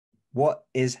What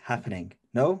is happening?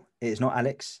 No, it is not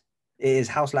Alex. It is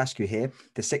House Lasku here.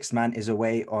 The sixth man is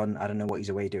away on, I don't know what he's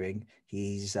away doing.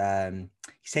 He's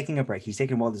taking a break. He's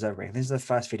taking a well-deserved break. This is the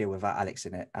first video without Alex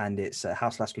in it, and it's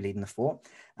House Lasku leading the fort.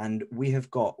 And we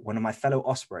have got one of my fellow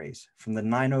Ospreys from the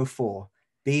 904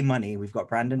 B Money. We've got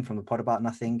Brandon from the Pod About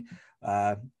Nothing,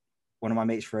 one of my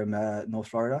mates from North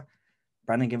Florida.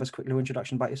 Brandon, give us a quick little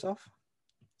introduction about yourself.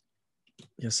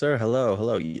 Yes, sir. Hello.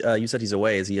 Hello. You said he's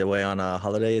away. Is he away on a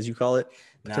holiday, as you call it,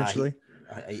 potentially?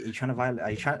 Are you trying to violate? Are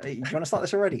you trying to start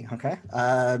this already? Okay.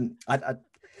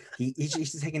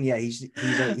 He's taking. Yeah,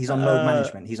 he's on load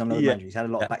management. He's on load management. He's had a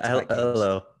lot of back-to-back games.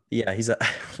 Hello. Yeah, he's a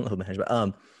load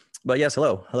management. But yes,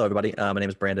 hello, everybody. My name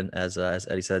is Brandon. As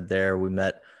Eddie said, there we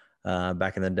met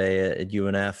back in the day at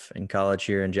UNF in college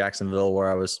here in Jacksonville, where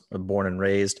I was born and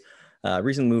raised.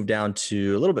 Recently moved down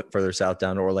to a little bit further south,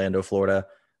 down to Orlando, Florida.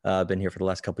 Been here for the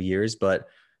last couple of years, but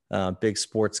big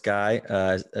sports guy,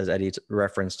 as Eddie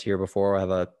referenced here before. I have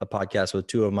a podcast with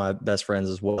two of my best friends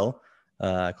as well,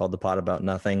 called The Pod About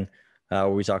Nothing, where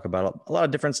we talk about a lot of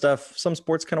different stuff. Some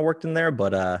sports kind of worked in there,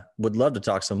 but would love to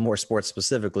talk some more sports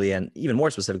specifically, and even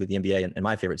more specifically the NBA and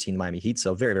my favorite team, the Miami Heat.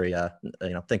 So very, very,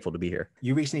 thankful to be here.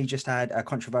 You recently just had a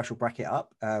controversial bracket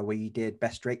up where you did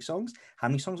best Drake songs. How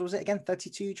many songs was it again?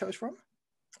 32 you chose from?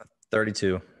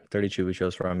 32 we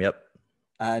chose from. Yep.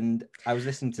 And I was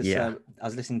listening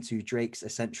to Drake's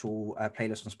Essential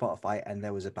playlist on Spotify, and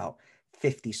there was about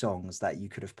 50 songs that you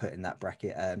could have put in that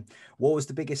bracket. What was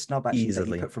the biggest snub actually that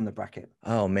you put from the bracket?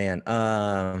 Oh man,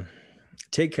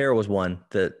 Take Care was one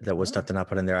that was tough to not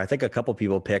put in there. I think a couple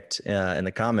people picked in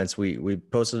the comments. We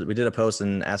did a post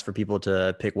and asked for people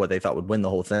to pick what they thought would win the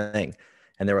whole thing.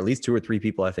 And there were at least 2 or 3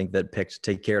 people, I think, that picked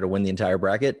Take Care to win the entire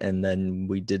bracket. And then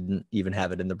we didn't even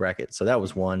have it in the bracket. So that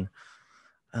was one.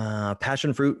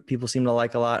 Passion Fruit, people seem to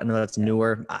like a lot. I know that's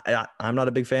newer. I'm not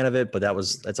a big fan of it, but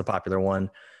that's a popular one.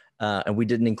 And we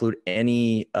didn't include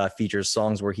any features,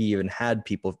 songs where he even had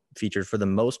people featured for the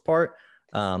most part.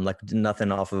 Like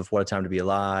nothing off of What a Time to Be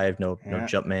Alive, no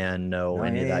Jumpman,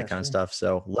 any of that kind of stuff.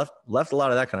 So left a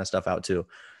lot of that kind of stuff out too.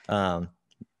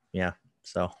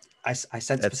 So I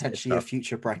sense potentially a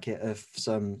future bracket of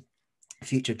some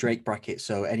future Drake bracket.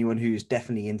 So anyone who's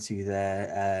definitely into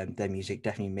their music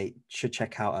definitely should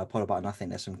check out Pod About Nothing.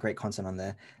 There's some great content on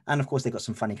there, and of course they got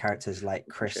some funny characters like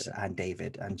Chris and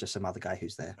David, and just some other guy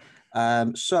who's there.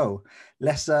 So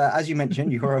let's, as you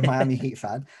mentioned, you're a Miami Heat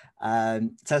fan.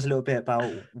 Tell us a little bit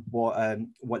about what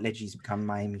led you to become a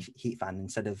Miami Heat fan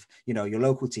instead of your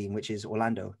local team, which is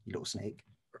Orlando, you little snake.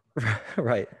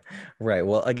 Right.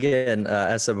 Well, again,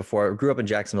 as I said before, I grew up in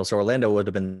Jacksonville, so Orlando would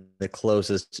have been the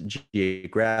closest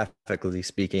geographically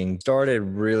speaking. Started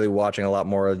really watching a lot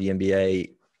more of the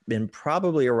NBA in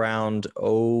probably around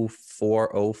 04,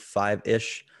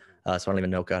 05-ish. So I don't even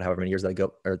know, God, however many years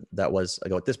that was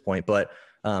ago at this point. But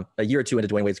a year or two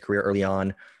into Dwayne Wade's career early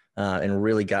on, and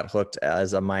really got hooked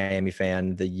as a Miami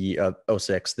fan the year of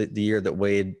 06, the year that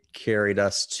Wade carried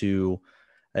us to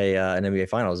an NBA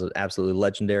Finals, an absolutely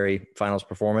legendary Finals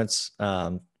performance.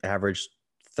 Averaged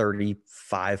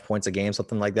 35 points a game,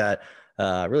 something like that.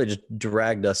 Really just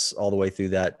dragged us all the way through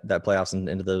that playoffs and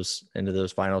into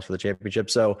those finals for the championship.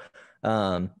 So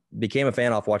became a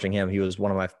fan off watching him. He was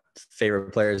one of my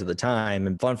favorite players at the time.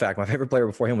 And fun fact, my favorite player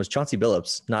before him was Chauncey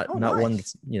Billups. Not one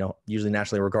that's usually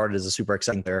nationally regarded as a super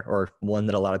exciting player, or one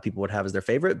that a lot of people would have as their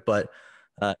favorite. But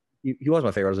he was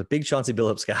my favorite. I was a big Chauncey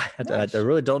Billups guy. Nice. I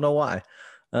really don't know why.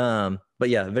 But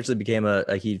yeah, eventually became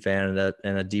a Heat fan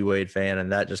and a D Wade fan,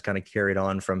 and that just kind of carried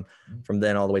on from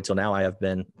then all the way till now. I have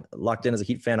been locked in as a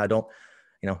Heat fan. I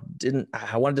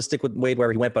wanted to stick with Wade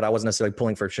wherever he went, but I wasn't necessarily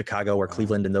pulling for Chicago or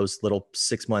Cleveland in those little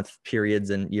 6-month periods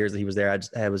and years that he was there.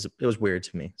 It was weird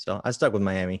to me. So I stuck with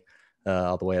Miami,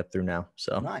 all the way up through now.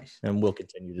 So nice. And we'll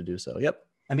continue to do so. Yep.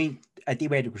 I mean, D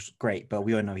Wade was great, but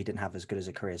we all know he didn't have as good as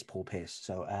a career as Paul Pierce.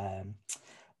 So,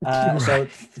 So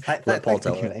let Paul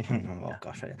tell it. Oh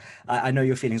gosh, I know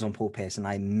your feelings on Paul Pierce, and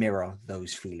I mirror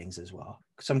those feelings as well.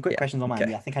 Some quick questions on Miami.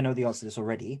 Okay. I think I know the answer to this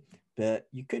already, but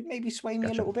you could maybe sway me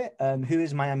a little bit. Who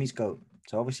is Miami's GOAT?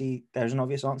 So obviously there's an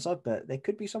obvious answer, but there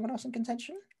could be someone else in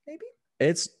contention, maybe.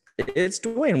 It's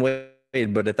Dwayne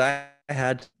Wade, but if I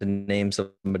had to name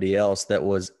somebody else that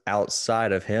was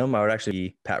outside of him, I would actually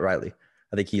be Pat Riley.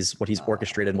 I think he's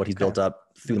orchestrated and what he's built up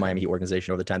through the Miami Heat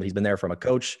organization over the time that he's been there, from a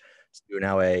coach to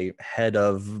now a head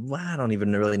of, I don't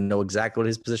even really know exactly what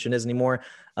his position is anymore.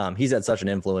 He's had such an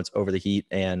influence over the Heat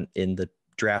and in the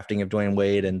drafting of Dwayne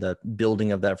Wade and the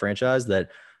building of that franchise that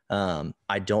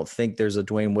I don't think there's a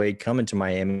Dwayne Wade coming to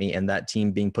Miami and that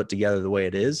team being put together the way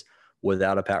it is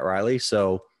without a Pat Riley.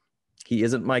 So he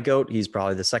isn't my GOAT. He's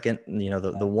probably the second, the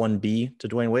 1B to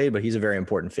Dwayne Wade, but he's a very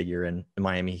important figure in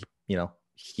Miami,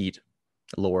 Heat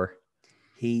lore.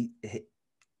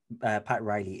 Pat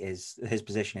Riley his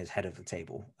position is head of the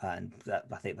table, and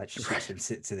I think that just suits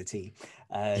him to the T.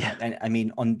 And I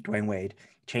mean, on Dwayne Wade,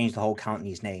 changed the whole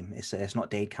county's name. It's not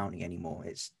Dade County anymore.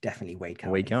 It's definitely Wade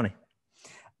County. Wade County.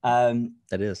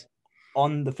 That is.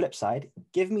 On the flip side,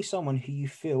 give me someone who you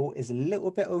feel is a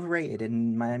little bit overrated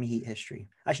in Miami Heat history.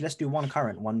 Actually, let's do one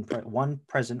current, one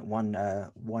present,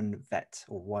 one vet,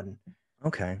 or one.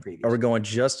 Okay. Previous. Are we going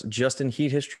just in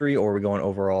Heat history, or are we going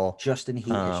overall? Just in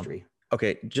Heat history.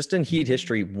 Okay, just in Heat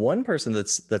history, one person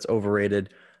that's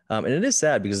overrated, and it is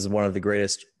sad because it's one of the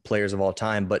greatest players of all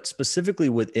time, but specifically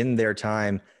within their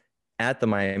time at the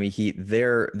Miami Heat,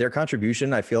 their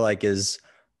contribution, I feel like, is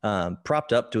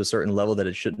propped up to a certain level that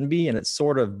it shouldn't be, and it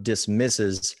sort of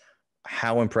dismisses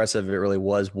how impressive it really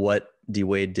was what D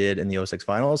Wade did in the 06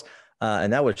 finals,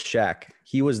 and that was Shaq.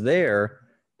 He was there,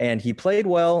 and he played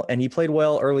well,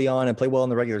 early on, and played well in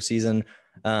the regular season,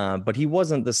 but he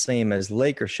wasn't the same as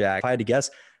Laker Shaq. If I had to guess,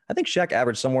 I think Shaq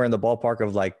averaged somewhere in the ballpark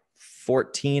of like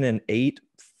 14-8,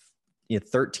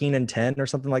 13-10 or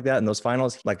something like that in those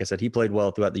finals. Like I said, he played well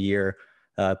throughout the year,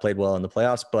 played well in the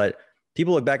playoffs, but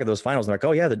people look back at those finals and they're like,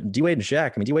 oh yeah, the D Wade and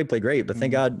Shaq. I mean, D Wade played great, but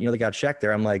thank God, they got Shaq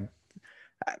there. I'm like,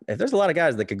 if there's a lot of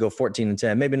guys that could go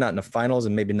 14-10, maybe not in the finals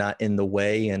and maybe not in the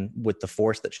way and with the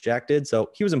force that Shaq did. So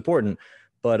he was important.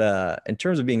 But in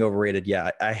terms of being overrated,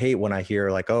 yeah, I hate when I hear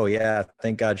like, oh yeah,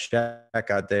 thank God Shaq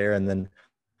got there. And then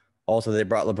also they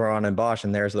brought LeBron and Bosh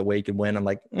in there so that Wade could win. I'm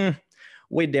like,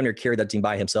 Wade damn near carried that team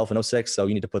by himself in 06. So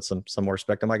you need to put some more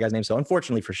respect on my guy's name. So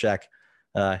unfortunately for Shaq,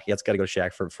 it's got to go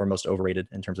Shaq for most overrated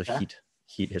in terms of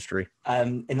Heat history.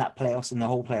 In that playoffs, in the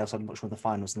whole playoffs, I'm not sure the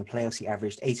finals. In the playoffs, he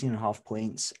averaged 18.5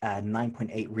 points,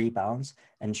 9.8 rebounds,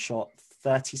 and shot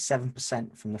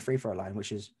 37% from the free throw line,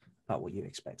 which is about what you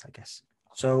expect, I guess.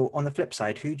 So on the flip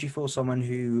side, who do you feel someone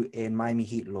who in Miami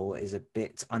Heat lore is a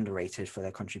bit underrated for their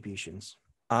contributions?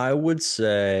 I would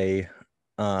say,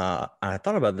 I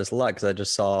thought about this a lot because I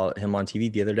just saw him on TV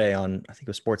the other day on, I think it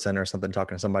was SportsCenter or something,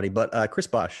 talking to somebody, but Chris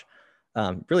Bosh.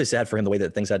 Really sad for him the way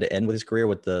that things had to end with his career,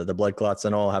 with the blood clots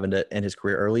and all, having to end his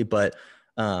career early. But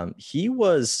he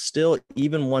was still,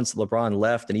 even once LeBron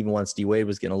left and even once D Wade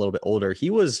was getting a little bit older, he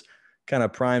was kind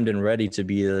of primed and ready to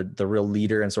be the real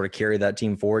leader and sort of carry that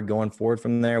team going forward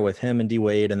from there with him and D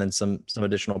Wade and then some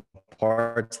additional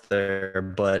parts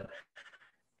there. But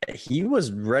he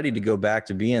was ready to go back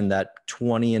to being that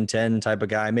 20-10 type of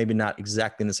guy, maybe not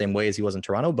exactly in the same way as he was in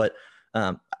Toronto, but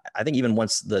I think even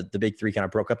once the big three kind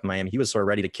of broke up in Miami, he was sort of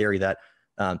ready to carry that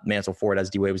mantle forward as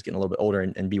D Wade was getting a little bit older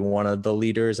and be one of the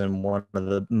leaders and one of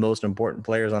the most important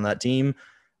players on that team.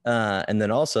 And then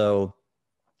also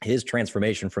his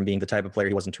transformation from being the type of player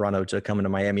he was in Toronto to coming to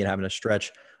Miami and having to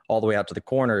stretch all the way out to the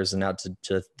corners and out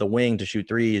to the wing to shoot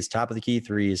threes, top of the key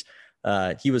threes.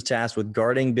 He was tasked with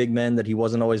guarding big men that he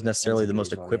wasn't always necessarily the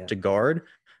most equipped to guard.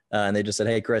 And they just said,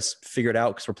 hey, Chris, figure it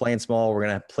out because we're playing small. We're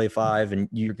going to play five, and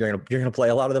you're going to play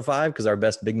a lot of the five because our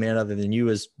best big man other than you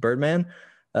is Birdman.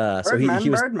 So he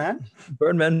was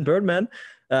Birdman.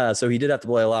 So he did have to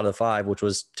play a lot of the five, which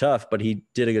was tough, but he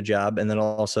did a good job. And then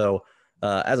also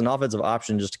as an offensive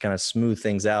option, just to kind of smooth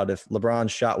things out, if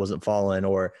LeBron's shot wasn't falling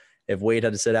or if Wade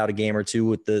had to sit out a game or two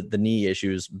with the knee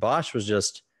issues, Bosh was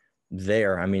just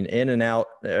there. I mean, in and out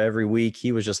every week.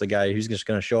 He was just the guy who's just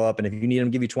going to show up. And if you need him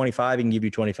to give you 25, he can give you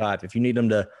 25. If you need him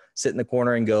to sit in the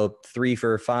corner and go 3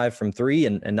 for 5 from 3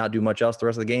 and not do much else the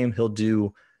rest of the game, he'll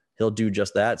do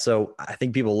just that. So I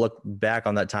think people look back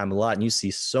on that time a lot, and you see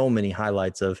so many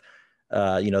highlights of,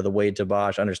 the Wade to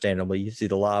Bosh. Understandably, you see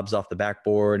the lobs off the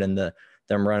backboard and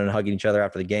them running and hugging each other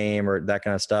after the game or that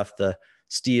kind of stuff, the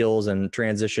steals and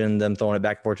transition, them throwing it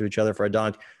back and forth to each other for a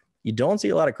dunk. You don't see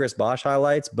a lot of Chris Bosh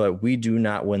highlights, but we do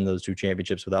not win those 2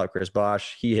 championships without Chris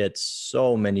Bosh. He hit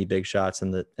so many big shots in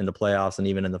the playoffs and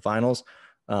even in the finals.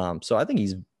 So I think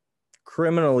he's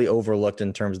criminally overlooked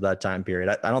in terms of that time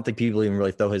period. I don't think people even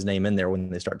really throw his name in there when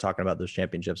they start talking about those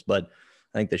championships, but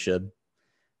I think they should.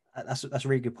 That's a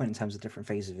really good point in terms of different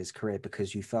phases of his career,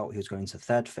 because you felt he was going to the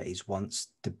third phase once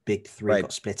the big three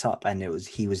got split up and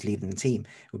he was leading the team.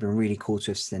 It would have been really cool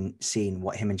to have seen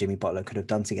what him and Jimmy Butler could have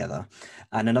done together.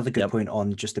 And another good point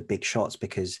on just the big shots,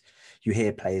 because you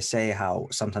hear players say how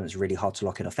sometimes it's really hard to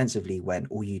lock in offensively when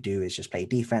all you do is just play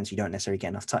defense. You don't necessarily get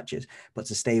enough touches, but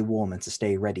to stay warm and to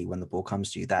stay ready when the ball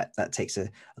comes to you, that takes a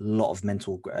lot of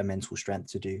mental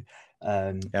strength to do.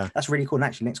 That's really cool. And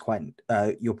actually links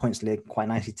your points link quite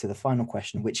nicely to the final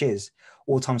question, which is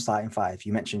all-time starting 5.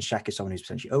 You mentioned Shaq is someone who's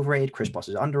potentially overrated. Chris Bosh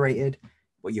is underrated.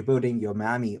 But you're building your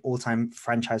Miami all-time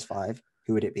franchise 5.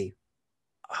 Who would it be?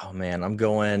 Oh man, I'm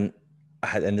going,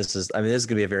 and this is going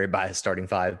to be a very biased starting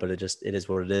five, but it is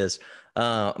what it is.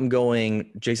 I'm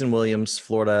going Jason Williams,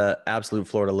 Florida, absolute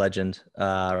Florida legend,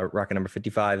 rocking number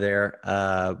 55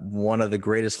 there. One of the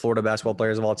greatest Florida basketball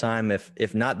players of all time,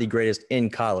 if not the greatest in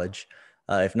college,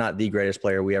 if not the greatest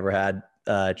player we ever had.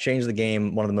 Changed the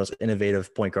game, one of the most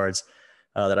innovative point guards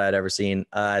that I had ever seen.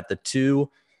 At the 2,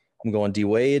 I'm going D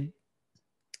Wade.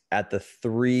 At the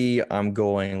 3, I'm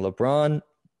going LeBron.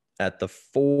 At the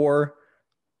 4,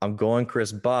 I'm going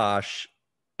Chris Bosh.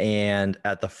 And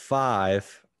at the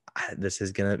 5, this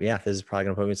is probably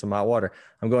gonna put me in some hot water.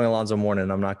 I'm going Alonzo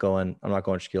Mourning. I'm not going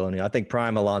Shaquille O'Neal. I think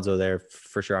prime Alonzo there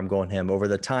for sure. I'm going him over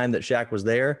the time that Shaq was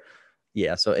there.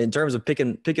 Yeah. So in terms of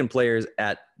picking players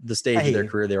at the stage of their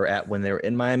career they were at when they were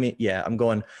in Miami, yeah, I'm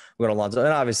going Alonzo.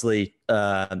 And obviously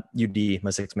UD,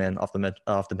 my sixth man off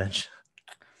the bench.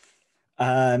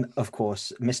 Of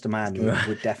course, Mr. Miami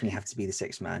would definitely have to be the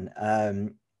sixth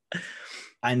man.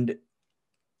 And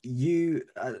you,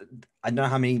 I don't know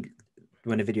how many,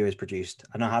 when a video is produced,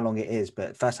 I don't know how long it is,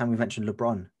 but first time we mentioned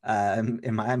LeBron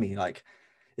in Miami, like,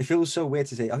 it feels so weird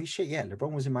to say, oh shit, yeah,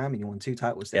 LeBron was in Miami, he won 2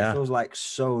 titles there. Yeah. It feels like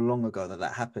so long ago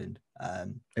that happened.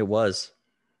 It was.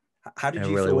 How did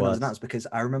you feel when it was announced? Because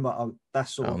I remember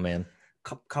that's sort of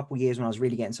couple years when I was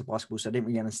really getting into basketball, so I didn't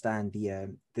really understand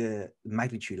the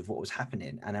magnitude of what was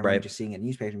happening. And I remember just seeing a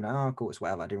newspaper and like, oh, cool, it's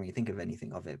whatever. I didn't really think of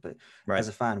anything of it. But as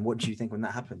a fan, what did you think when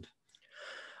that happened?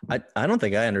 I don't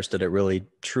think I understood it really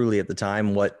truly at the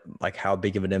time, how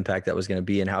big of an impact that was going to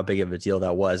be and how big of a deal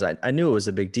that was. I knew it was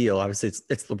a big deal. Obviously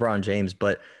it's LeBron James,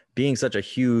 but being such a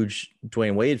huge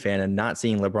Dwayne Wade fan and not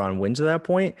seeing LeBron win to that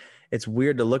point, it's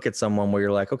weird to look at someone where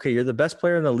you're like, okay, you're the best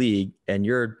player in the league and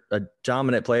you're a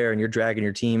dominant player and you're dragging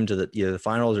your team to the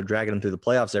finals or dragging them through the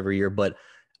playoffs every year. But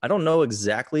I don't know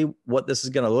exactly what this is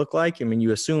going to look like. I mean,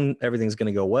 you assume everything's going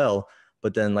to go well,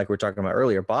 but then like we were talking about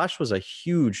earlier, Bosh was a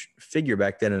huge figure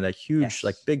back then and a huge,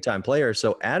 big time player.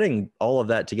 So adding all of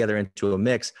that together into a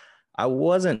mix, I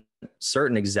wasn't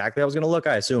certain exactly how it was going to look.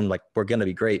 I assumed we're going to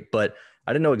be great, but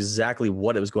I didn't know exactly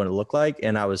what it was going to look like.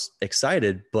 And I was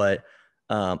excited, but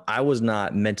I was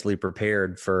not mentally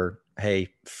prepared for, hey,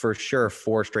 for sure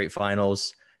 4 straight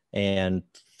finals and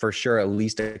for sure at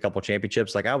least a couple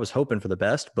championships. I was hoping for the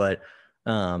best, but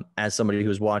as somebody who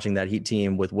was watching that Heat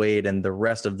team with Wade and the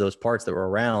rest of those parts that were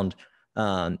around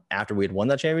after we had won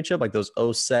that championship, those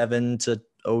 07 to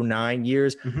 09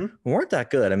 years weren't that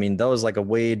good. I mean, that was a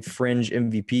Wade fringe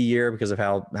MVP year because of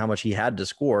how much he had to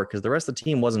score, because the rest of the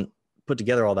team wasn't put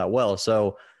together all that well.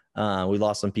 So we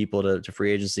lost some people to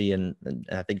free agency and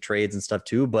I think trades and stuff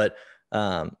too. But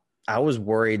I was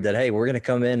worried that, hey, we're going to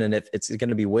come in and if it's going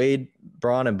to be Wade,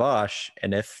 Braun, and Bosh,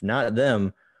 and if not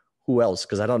them, who else?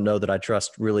 Because I don't know that I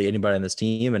trust really anybody on this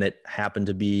team. And it happened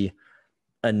to be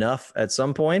enough at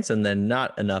some points and then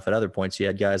not enough at other points. You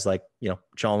had guys like,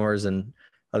 Chalmers and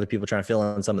other people trying to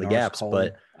fill in some of the gaps. Cole,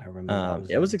 but I remember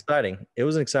it was exciting. It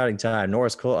was an exciting time.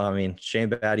 Norris Cole,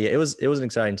 Shane Battier. It was an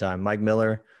exciting time. Mike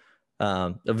Miller.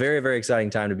 A very, very exciting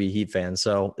time to be a Heat fan.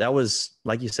 So that was,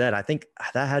 like you said, I think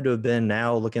that had to have been,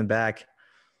 now looking back,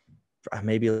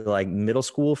 maybe middle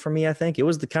school for me. I think it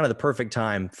was the kind of the perfect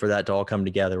time for that to all come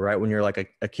together, right? When you're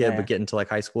a kid, but getting to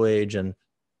high school age and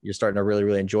you're starting to really,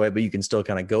 really enjoy it, but you can still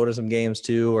kind of go to some games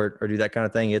too, or do that kind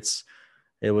of thing.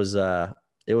 It was a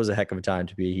heck of a time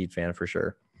to be a Heat fan for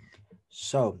sure.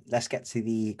 So let's get to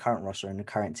the current roster and the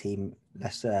current team.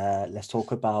 Let's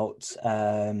talk about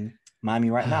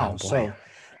Miami right now. So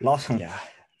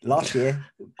last year,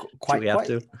 quite.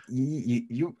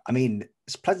 I mean,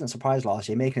 it's a pleasant surprise last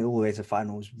year, making it all the way to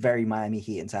finals. Very Miami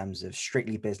Heat in terms of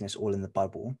strictly business, all in the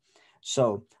bubble.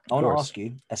 So I want to ask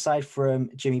you, aside from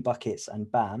Jimmy Buckets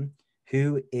and Bam,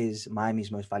 who is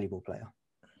Miami's most valuable player?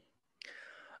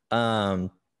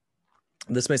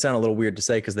 This may sound a little weird to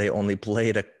say because they only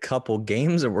played a couple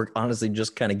games and we're honestly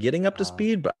just kind of getting up to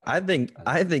speed. But I think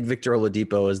Victor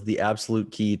Oladipo is the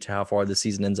absolute key to how far the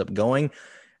season ends up going.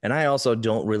 And I also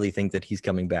don't really think that he's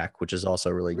coming back, which is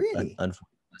also really? Unfortunate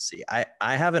to see.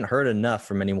 I haven't heard enough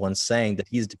from anyone saying that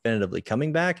he's definitively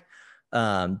coming back.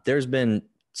 There's been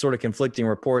sort of conflicting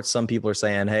reports. Some people are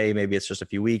saying, hey, maybe it's just a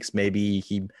few weeks. Maybe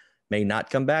he may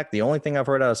not come back. The only thing I've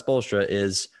heard out of Spoelstra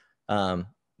is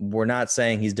we're not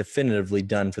saying he's definitively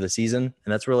done for the season.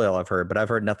 And that's really all I've heard. But I've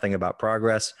heard nothing about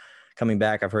progress coming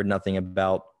back. I've heard nothing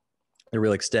about the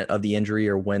real extent of the injury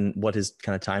or what his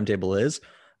kind of timetable is.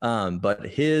 But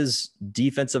his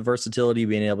defensive versatility,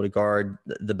 being able to guard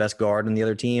the best guard on the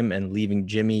other team and leaving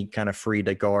Jimmy kind of free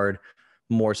to guard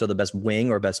more so the best wing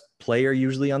or best player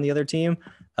usually on the other team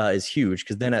is huge.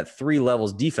 Because then at 3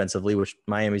 levels defensively, which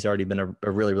Miami's already been a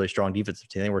really, really strong defensive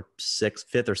team. They were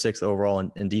 5th or 6th overall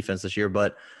in defense this year.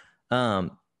 But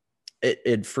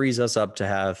it frees us up to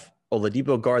have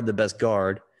Oladipo guard the best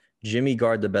guard, Jimmy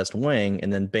guard the best wing,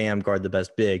 and then Bam guard the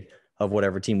best big of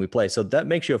whatever team we play. So that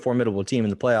makes you a formidable team in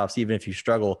the playoffs, even if you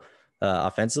struggle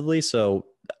offensively. So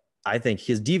I think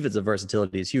his defensive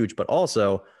versatility is huge, but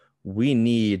also we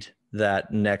need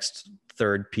that next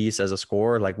third piece as a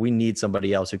scorer. Like we need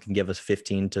somebody else who can give us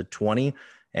 15 to 20.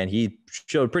 And he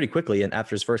showed pretty quickly. And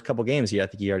after his first couple games, I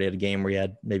think he already had a game where he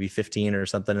had maybe 15 or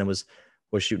something and was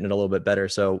shooting it a little bit better.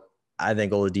 So I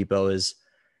think Oladipo is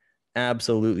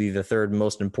absolutely the third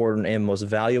most important and most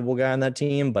valuable guy on that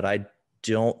team, but I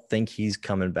don't think he's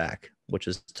coming back, which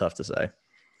is tough to say. I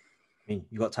mean,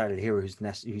 you got Tyler Hero, who's the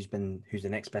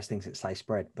next best thing since sliced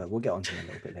bread, but we'll get on to him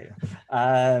a little bit later.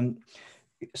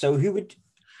 So who would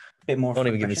a bit more? Don't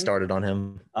even get me started on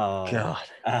him. Oh God.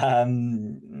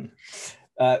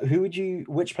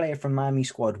 Which player from Miami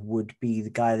squad would be the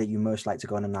guy that you most like to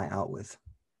go on a night out with?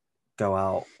 Go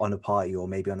out on a party or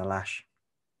maybe on a lash?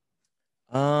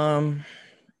 I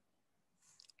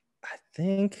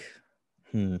think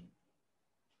I'm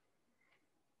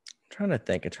trying to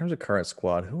think in terms of current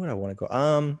squad, who would I want to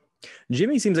go?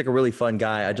 Jimmy seems like a really fun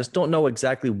guy. I just don't know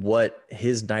exactly what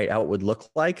his night out would look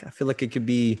like. I feel like it could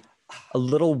be a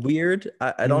little weird.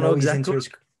 I don't know exactly. He's into his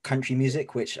country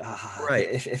music, which right.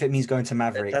 If it means going to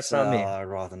Mavericks, that's not me.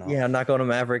 Rather not. Yeah, I'm not going to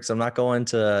Mavericks. I'm not going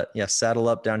to Saddle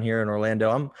Up down here in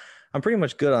Orlando. I'm pretty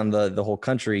much good on the whole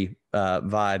country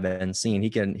vibe and scene. He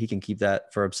can keep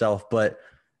that for himself, but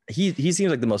he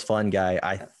seems like the most fun guy,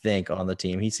 I think, on the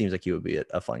team. He seems like he would be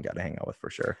a fun guy to hang out with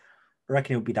for sure. I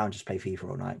reckon he'll be down just play FIFA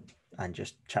all night and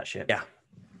just chat shit. Yeah.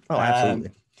 Oh,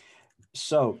 absolutely.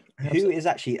 So who is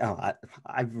actually?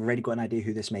 I've already got an idea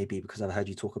who this may be because I've heard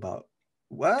you talk about.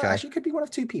 Well, actually, it could be one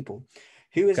of two people.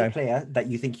 Who is a player that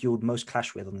you think you would most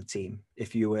clash with on the team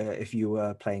if you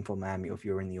were playing for Miami or if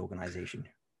you were in the organization?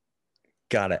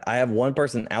 Got it. I have one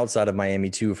person outside of Miami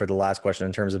too for the last question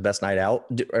in terms of best night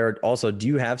out. Do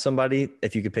you have somebody,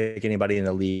 if you could pick anybody in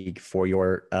the league for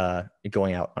your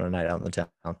going out on a night out in the town?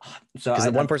 So because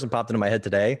one person popped into my head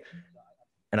today,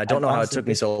 and I don't know how it took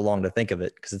me so long to think of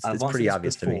it because it's pretty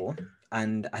obvious to me.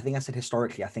 And I think I said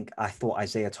historically, I thought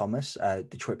Isaiah Thomas,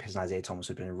 Detroit Pistons Isaiah Thomas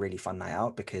would have been a really fun night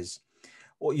out because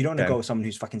you don't want to go with someone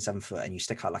who's fucking 7 foot and you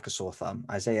stick out like a sore thumb.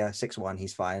 Isaiah 6'1",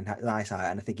 he's fine, nice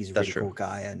height, and I think he's a really cool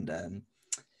guy. And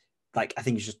I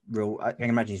think he's just real. I can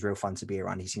imagine he's real fun to be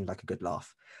around. He seems like a good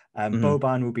laugh.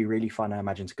 Boban would be really fun, I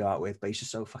imagine, to go out with, but he's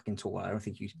just so fucking tall. I don't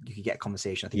think you could get a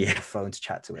conversation. I think you need a phone to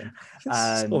chat to him.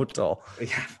 So tall.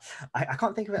 Yeah, I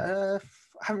can't think of it. I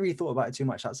haven't really thought about it too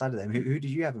much outside of them. Who did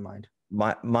you have in mind?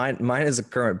 Mine is a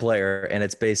current player, and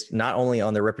it's based not only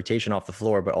on their reputation off the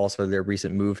floor, but also their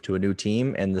recent move to a new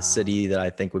team and the city that I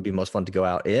think would be most fun to go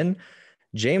out in.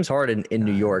 James Harden in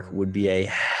New York would be a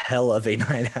hell of a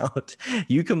night out.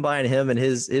 You combine him and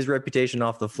his reputation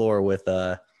off the floor with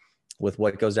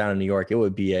what goes down in New York, it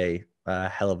would be a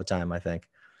hell of a time, I think.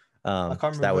 So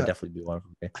that would definitely be one for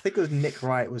me. I think it was Nick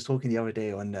Wright was talking the other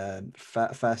day on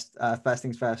first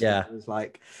things first. Yeah, it was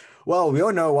like, well, we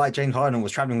all know why James Harden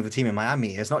was traveling with the team in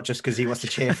Miami. It's not just because he wants to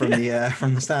cheer from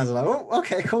the stands. I'm like, oh,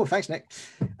 okay, cool, thanks, Nick.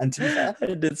 And to be fair, I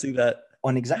did see that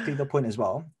on exactly the point as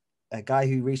well. A guy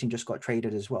who recently just got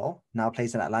traded as well now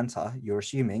plays in Atlanta. You're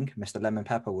assuming Mr. Lemon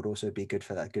Pepper would also be good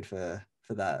for that. Good for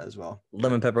that as well.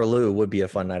 Lemon Pepper Lou would be a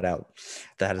fun night out.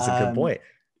 That is a good point.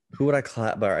 Who would I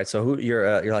clash? All right. So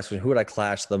your last question? Who would I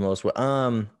clash the most with?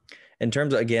 In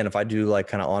terms of, again, if I do like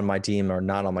kind of on my team or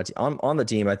not on my team, on the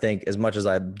team, I think as much as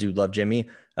I do love Jimmy,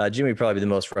 Jimmy would probably be the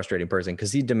most frustrating person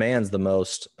because he demands the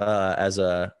most in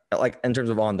terms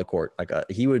of on the court.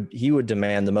 He would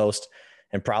demand the most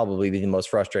and probably be the most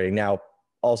frustrating. Now,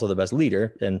 also the best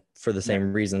leader, and for the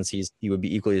same reasons, he would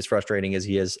be equally as frustrating as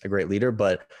he is a great leader.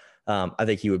 But I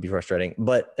think he would be frustrating.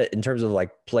 But in terms of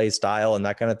like play style and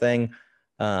that kind of thing,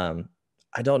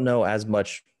 I don't know as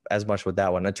much with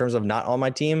that one. In terms of not on my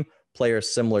team, players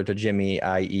similar to Jimmy,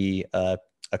 i.e., a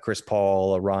Chris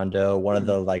Paul, a Rondo, one of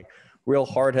the like real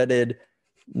hard-headed,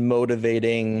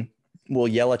 motivating, will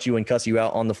yell at you and cuss you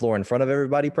out on the floor in front of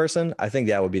everybody person. I think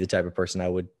that would be the type of person I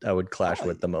would clash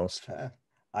with the most. Fair.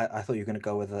 I thought you were going to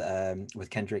go with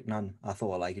Kendrick Nunn. I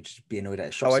thought like you'd just be annoyed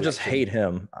at shots. I just hate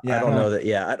him. Yeah, I don't know that.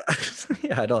 Yeah,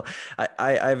 I don't.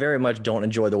 I very much don't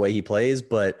enjoy the way he plays,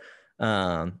 but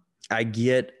I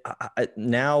get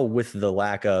now with the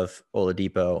lack of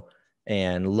Oladipo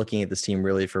and looking at this team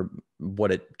really for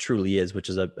what it truly is, which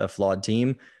is a flawed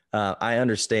team. I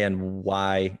understand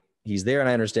why he's there, and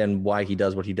I understand why he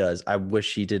does what he does. I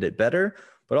wish he did it better,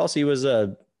 but also he was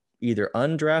either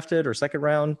undrafted or second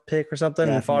round pick or something,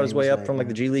 Yeah, I and think fought that his he way was up late, from like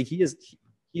the G League. He's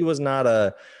not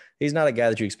a guy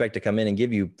that you expect to come in and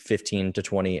give you 15 to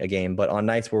 20 a game. But on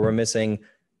nights where we're missing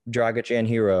Dragic and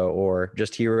Hero, or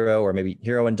just Hero, or maybe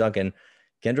Hero and Duncan,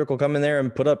 Kendrick will come in there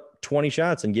and put up 20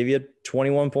 shots and give you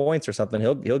 21 points or something.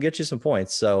 He'll get you some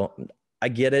points. So I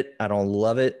get it. I don't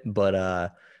love it,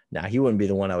 but he wouldn't be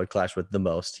the one I would clash with the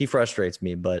most. He frustrates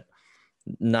me, but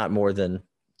not more than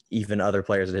even other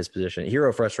players at his position.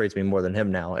 Hero frustrates me more than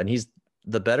him now, and he's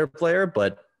the better player,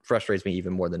 but frustrates me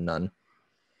even more than none.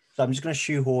 So I'm just going to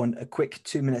shoehorn a quick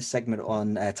 2-minute segment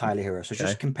on Tyler Hero. So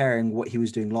just Okay. comparing what he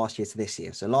was doing last year to this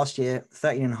year. So last year,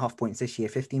 13.5 points. This year,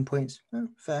 15 points.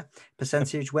 Fair.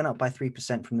 Percentage went up by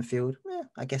 3% from the field.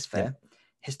 I guess fair. Yeah.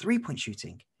 His 3-point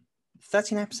shooting,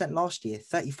 39% last year,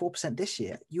 34% this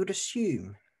year. You would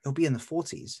assume it'll be in the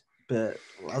 40s, but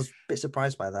I was a bit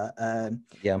surprised by that.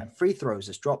 Free throws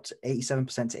has dropped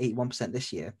 87% to 81%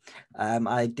 this year.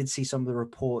 I did see some of the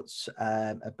reports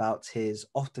about his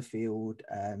off the field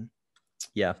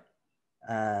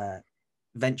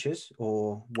ventures,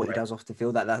 or what he does off the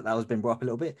field. That was been brought up a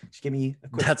little bit. Just give me a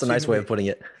quick. That's a nice way of putting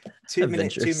it. 2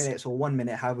 minutes or 1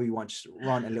 minute, however you want. Just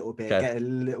rant a little bit, get a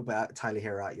little bit of Tyler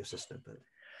Hero out of your system. But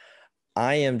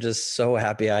I am just so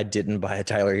happy I didn't buy a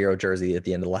Tyler Hero jersey at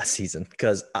the end of last season,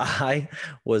 because I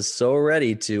was so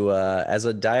ready to, as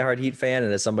a diehard Heat fan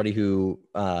and as somebody who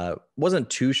wasn't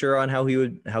too sure on how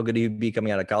good he would be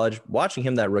coming out of college. Watching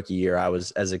him that rookie year, I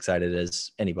was as excited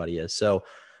as anybody is. So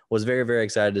was very, very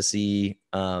excited to see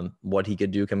what he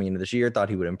could do coming into this year. Thought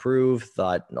he would improve.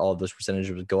 Thought all of those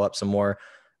percentages would go up some more.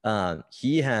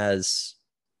 He looks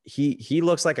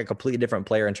like a completely different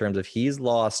player in terms of he's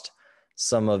lost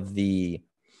some of the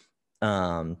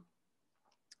I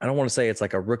don't want to say it's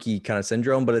like a rookie kind of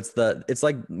syndrome, but it's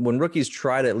like when rookies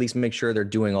try to at least make sure they're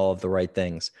doing all of the right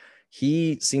things.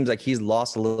 He seems like he's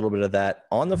lost a little bit of that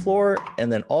on the floor,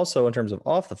 and then also in terms of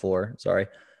off the floor.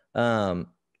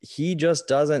 He just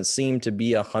doesn't seem to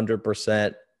be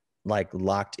 100% like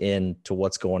locked in to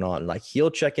what's going on. Like he'll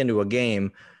check into a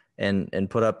game and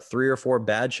put up 3 or 4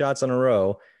 bad shots in a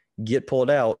row, get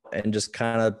pulled out, and just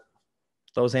kind of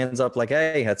throws hands up like,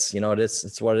 hey, it's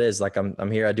what it is. Like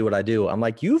I'm here. I do what I do. I'm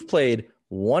like, you've played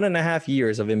 1.5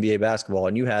 years of NBA basketball,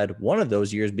 and you had one of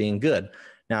those years being good.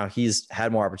 Now he's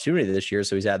had more opportunity this year,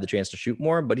 so he's had the chance to shoot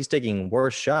more, but he's taking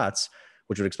worse shots,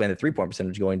 which would explain the 3-point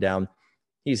percentage going down.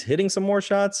 He's hitting some more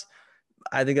shots.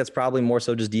 I think that's probably more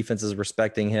so just defenses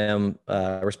respecting him,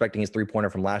 respecting his 3-pointer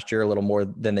from last year a little more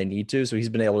than they need to. So he's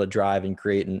been able to drive and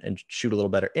create and shoot a little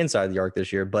better inside the arc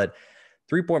this year. But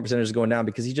 3-point percentage is going down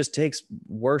because he just takes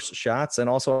worse shots. And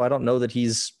also, I don't know that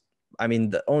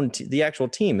the actual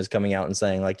team is coming out and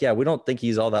saying like, yeah, we don't think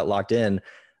he's all that locked in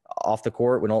off the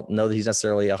court. We don't know that he's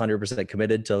necessarily 100%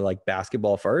 committed to like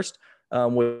basketball first,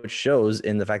 which shows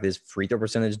in the fact that his free throw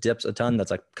percentage dips a ton.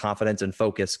 That's like confidence and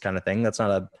focus kind of thing. That's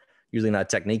usually not a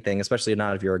technique thing, especially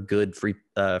not if you're a good free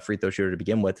throw shooter to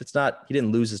begin with. He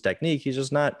didn't lose his technique. He's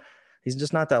just not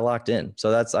that locked in.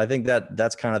 So I think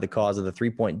that's kind of the cause of the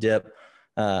 3-point dip.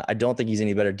 I don't think he's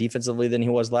any better defensively than he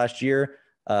was last year.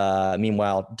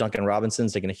 Meanwhile, Duncan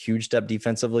Robinson's taken a huge step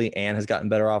defensively and has gotten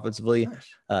better offensively.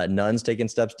 Nice. Nunn's taken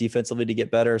steps defensively to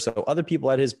get better. So other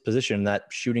people at his position, that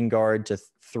shooting guard to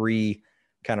 3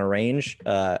 kind of range,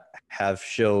 have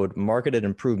showed marketed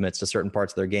improvements to certain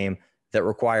parts of their game that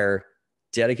require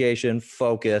dedication,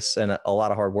 focus, and a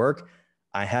lot of hard work.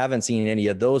 I haven't seen any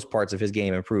of those parts of his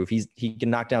game improve. He can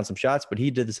knock down some shots, but he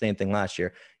did the same thing last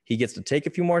year. He gets to take a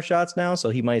few more shots now, so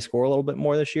he might score a little bit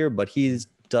more this year, but he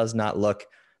does not look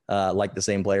like the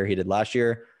same player he did last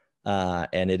year.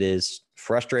 And it is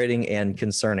frustrating and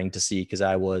concerning to see, because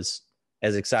I was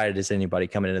as excited as anybody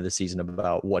coming into the season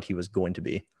about what he was going to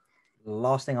be.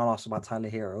 Last thing I'll ask about Tyler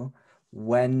Hero,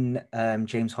 when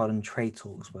James Harden trade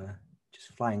talks were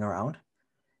just flying around,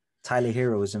 Tyler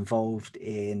Hero was involved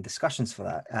in discussions for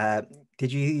that.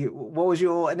 What was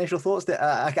your initial thoughts? That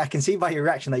I can see by your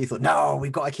reaction that you thought, no,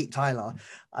 we've got to keep Tyler.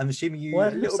 I'm assuming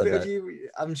a little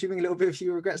bit of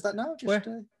you regrets that now.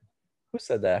 Who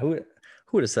said that? Who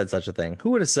would have said such a thing?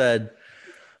 Who would have said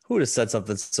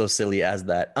something so silly as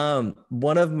that?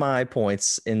 One of my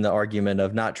points in the argument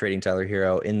of not trading Tyler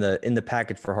Hero in the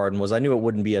package for Harden was I knew it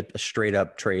wouldn't be a straight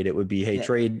up trade. It would be, hey,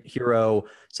 trade Hero,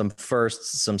 some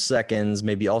firsts, some seconds,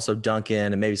 maybe also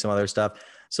Duncan, and maybe some other stuff.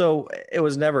 So it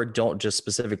was never, don't just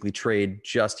specifically trade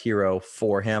just Hero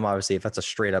for him. Obviously, if that's a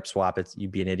straight up swap,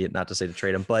 you'd be an idiot not to say to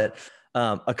trade him. But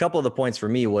a couple of the points for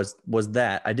me was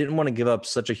that I didn't want to give up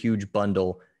such a huge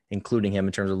bundle, including him,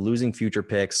 in terms of losing future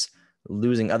picks,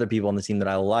 losing other people on the team that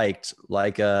I liked,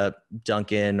 like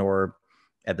Duncan, or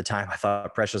at the time I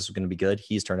thought Precious was going to be good.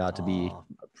 He's turned out to be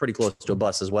pretty close to a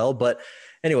bust as well. But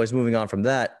anyways, moving on from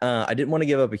that, I didn't want to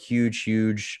give up a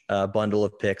huge bundle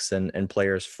of picks and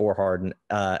players for Harden,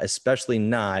 especially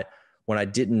not when I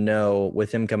didn't know,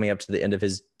 with him coming up to the end of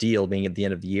his deal being at the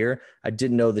end of the year, I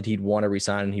didn't know that he'd want to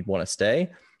resign and he'd want to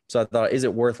stay. So I thought, is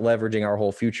it worth leveraging our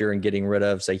whole future and getting rid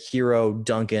of, say, Hero,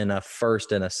 Duncan, a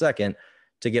first and a second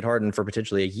to get Harden for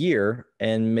potentially a year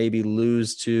and maybe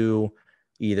lose to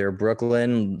either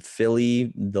Brooklyn,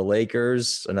 Philly, the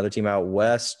Lakers, another team out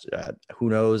west? Who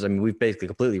knows? I mean, we've basically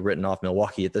completely written off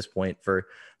Milwaukee at this point for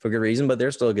good reason, but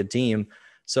they're still a good team.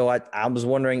 So I was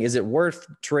wondering, is it worth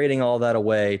trading all that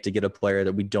away to get a player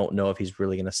that we don't know if he's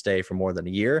really going to stay for more than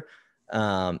a year?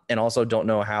 And also don't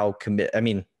know how I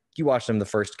mean, you watched him the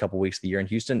first couple weeks of the year in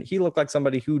Houston. He looked like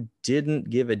somebody who didn't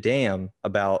give a damn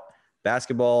about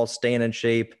basketball, staying in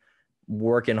shape,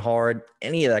 working hard,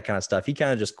 any of that kind of stuff. He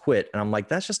kind of just quit. And I'm like,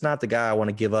 that's just not the guy I want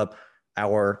to give up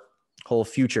our whole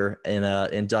future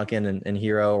in Duncan and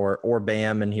Hero or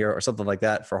Bam and Hero or something like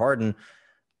that for Harden.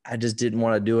 I just didn't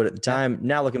want to do it at the time.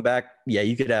 Now looking back, yeah,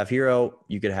 you could have Hero,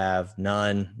 you could have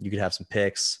none, you could have some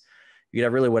picks, you could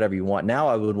have really whatever you want. Now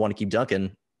I would want to keep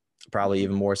Duncan, probably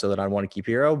even more so than I'd want to keep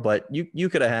Hero. But you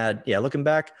could have had, yeah, looking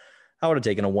back, I would have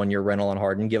taken a 1-year rental on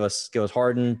Harden. Give us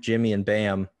Harden, Jimmy, and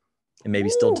Bam, and maybe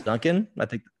still Duncan. I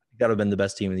think that would have been the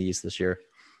best team in the East this year.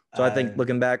 So I think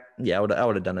looking back, yeah, I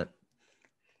would have done it.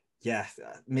 Yeah,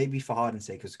 maybe for Harden's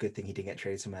sake, it was a good thing he didn't get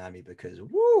traded to Miami because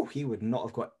he would not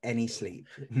have got any sleep.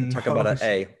 Talk about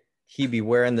he'd be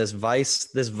wearing this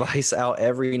vice out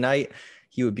every night.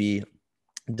 He would be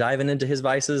diving into his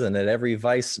vices, and at every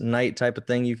vice night type of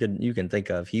thing you can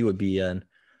think of, he would be in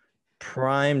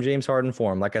prime James Harden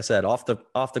form. Like I said, off the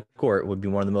court would be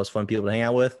one of the most fun people to hang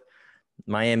out with.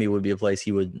 Miami would be a place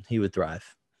he would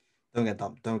thrive. Don't get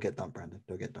dumped, Brandon.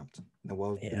 Don't get dumped.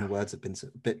 In the words of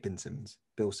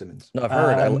Bill Simmons. No, I've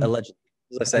heard allegedly.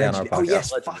 As I say on our podcast. Oh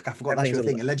yes, fuck! I forgot that's your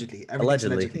thing. Allegedly.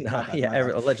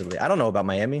 Allegedly. I don't know about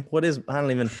Miami. I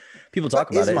don't even. People talk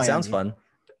about it. Miami? It sounds fun.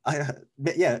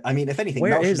 I mean, if anything,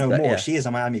 Mel should know more. Yeah. She is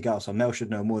a Miami girl, so Mel should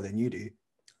know more than you do.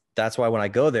 That's why when I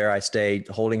go there, I stay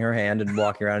holding her hand and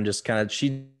walking around and just kind of,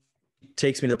 she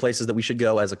takes me to the places that we should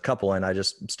go as a couple, and I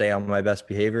just stay on my best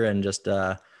behavior and just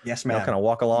yes, ma'am. Kind of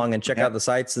walk along and check out the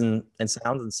sights and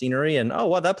sounds and scenery. And oh,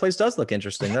 wow, that place does look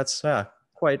interesting. That's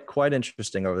quite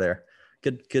interesting over there.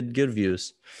 Good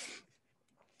views.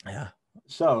 Yeah.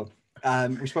 So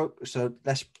we spoke. So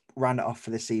let's round it off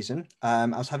for this season. I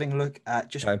was having a look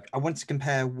at I wanted to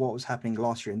compare what was happening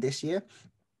last year and this year.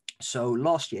 So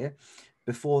last year,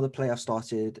 before the playoffs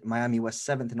started, Miami was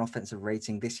 7th in offensive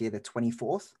rating. This year, they're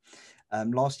 24th.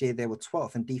 Last year, they were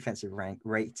 12th in defensive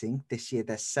rating. This year,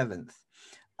 they're 7th.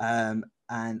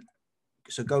 And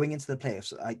so going into the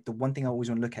playoffs, the one thing I always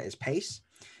want to look at is pace.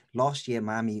 Last year,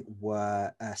 Miami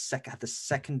were had the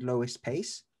second lowest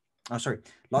pace. Oh, sorry.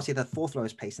 Last year, they had 4th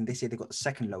lowest pace, and this year they got the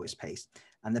 2nd lowest pace.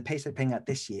 And the pace they're playing at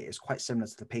this year is quite similar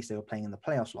to the pace they were playing in the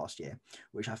playoffs last year,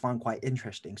 which I found quite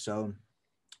interesting. So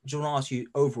I just want to ask you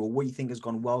overall, what you think has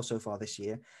gone well so far this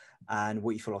year, and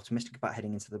what you feel optimistic about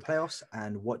heading into the playoffs,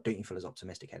 and what don't you feel is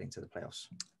optimistic heading to the playoffs?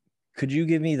 Could you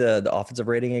give me the offensive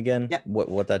rating again? Yeah.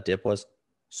 What that dip was?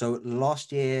 So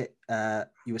last year,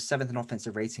 you were 7th in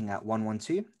offensive rating at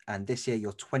 112, and this year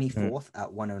you're 24th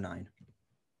at 109.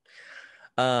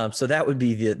 So that would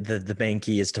be the main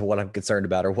key as to what I'm concerned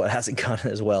about or what hasn't gone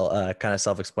as well. Kind of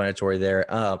self-explanatory there.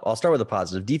 I'll start with the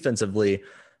positive. Defensively,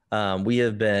 we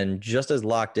have been just as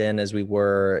locked in as we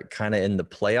were kind of in the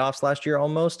playoffs last year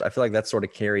almost. I feel like that's sort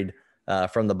of carried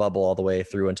from the bubble all the way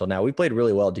through until now. We played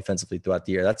really well defensively throughout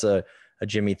the year. That's a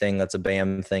Jimmy thing. That's a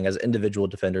Bam thing. As individual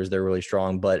defenders, they're really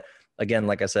strong. But again,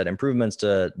 like I said, improvements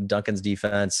to Duncan's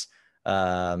defense,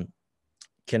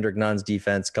 Kendrick Nunn's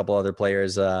defense, a couple other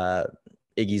players.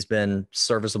 Iggy's been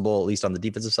serviceable, at least on the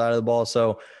defensive side of the ball.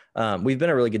 So we've been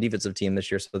a really good defensive team this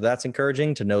year. So that's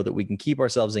encouraging to know that we can keep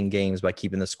ourselves in games by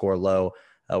keeping the score low,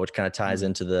 which kind of ties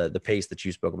into the pace that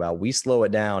you spoke about. We slow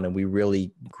it down and we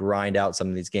really grind out some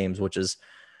of these games, which is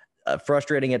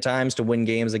frustrating at times to win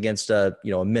games against a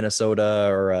Minnesota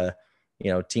or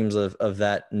teams of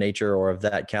that nature or of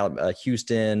that caliber.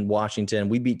 Houston, Washington,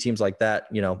 we beat teams like that,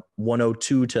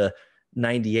 102 to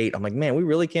 98. I'm like, man, we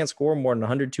really can't score more than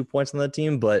 102 points on that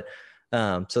team. But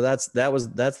so that's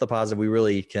the positive. We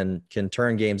really can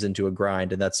turn games into a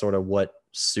grind, and that's sort of what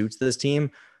suits this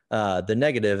team. The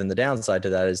negative and the downside to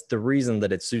that is the reason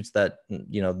that it suits that,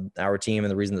 our team,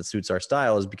 and the reason that suits our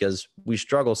style is because we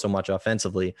struggle so much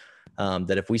offensively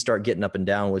that if we start getting up and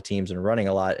down with teams and running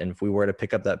a lot, and if we were to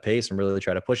pick up that pace and really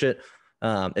try to push it,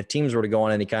 If teams were to go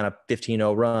on any kind of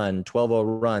 15-0 run,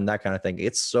 12-0 run, that kind of thing,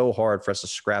 it's so hard for us to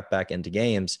scrap back into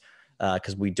games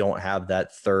because we don't have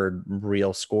that third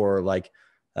real scorer like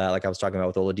I was talking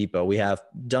about with Oladipo. We have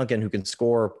Duncan who can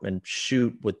score and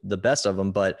shoot with the best of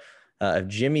them, but if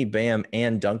Jimmy, Bam,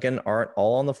 and Duncan aren't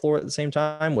all on the floor at the same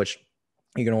time, which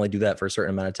you can only do that for a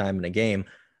certain amount of time in a game,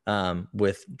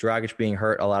 with Dragic being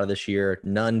hurt a lot of this year,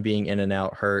 Nunn being in and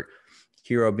out hurt,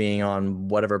 Hero being on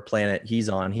whatever planet he's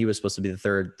on, he was supposed to be the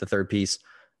third piece.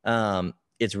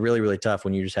 It's really, really tough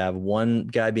when you just have one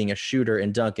guy being a shooter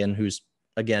and Duncan, who's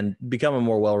again become a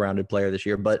more well-rounded player this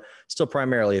year, but still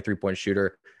primarily a three-point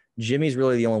shooter. Jimmy's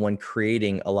really the only one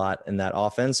creating a lot in that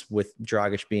offense, with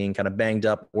Dragic being kind of banged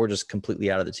up or just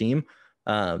completely out of the team.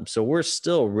 So we're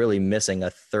still really missing a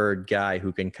third guy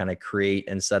who can kind of create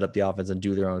and set up the offense and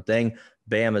do their own thing.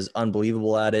 Bam is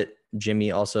unbelievable at it.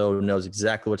 Jimmy also knows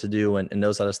exactly what to do and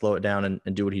knows how to slow it down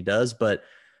and do what he does. But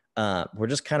we're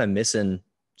just kind of missing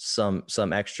some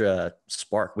extra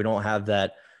spark. We don't have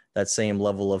that same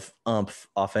level of umph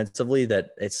offensively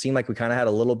that it seemed like we kind of had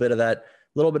a little bit of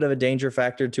a danger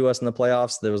factor to us in the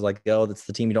playoffs. There was like, oh, that's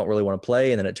the team you don't really want to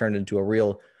play. And then it turned into a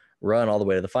real run all the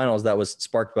way to the finals. That was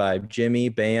sparked by Jimmy,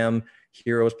 Bam,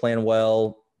 Hero was playing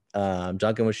well.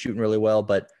 Duncan was shooting really well,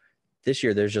 but this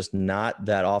year there's just not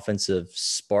that offensive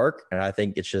spark. And I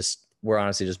think we're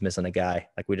honestly just missing a guy.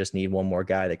 Like we just need one more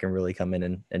guy that can really come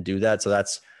in and do that. So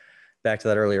that's back to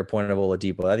that earlier point of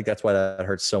Oladipo. I think that's why that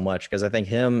hurts so much. Cause I think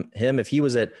him, if he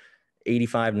was at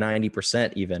 85,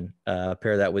 90% even,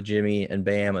 pair that with Jimmy and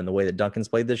Bam and the way that Duncan's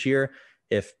played this year,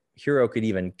 if Hero could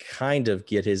even kind of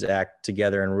get his act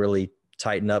together and really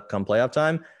tighten up come playoff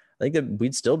time, I think that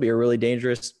we'd still be a really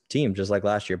dangerous team just like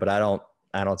last year, but I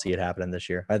don't see it happening this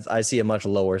year. I see a much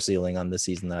lower ceiling on this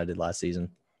season than I did last season.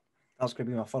 That was going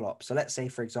to be my follow-up. So let's say,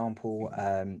 for example,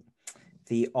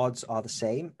 the odds are the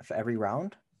same for every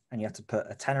round, and you have to put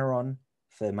a tenner on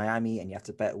for Miami, and you have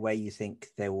to bet where you think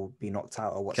they will be knocked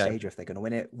out or what stage, or if they're going to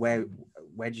win it. Where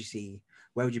would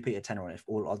you put your tenner on if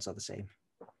all odds are the same?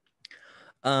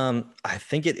 I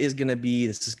think it is going to be,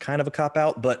 this is kind of a cop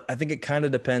out, but I think it kind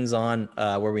of depends on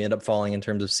where we end up falling in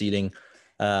terms of seeding.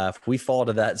 If we fall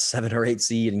to that 7 or 8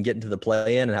 seed and get into the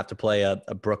play-in and have to play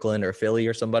a Brooklyn or Philly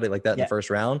or somebody like that in the first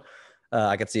round,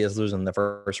 I could see us losing the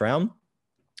first round.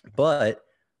 But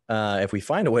if we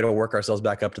find a way to work ourselves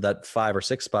back up to that 5 or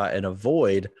 6 spot and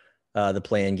avoid the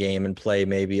play-in game and play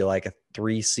maybe like a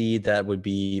 3 seed, that would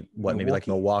be maybe like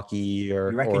Milwaukee or.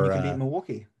 You reckon you can beat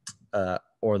Milwaukee?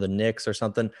 Or the Knicks or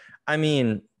something. I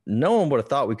mean, no one would have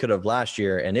thought we could have last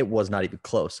year, and it was not even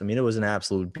close. I mean, it was an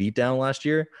absolute beatdown last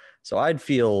year. So I'd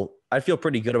feel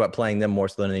pretty good about playing them more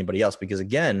so than anybody else, because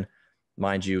again,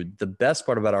 mind you, the best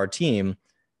part about our team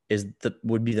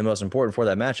would be the most important for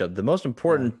that matchup. The most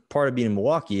important part of beating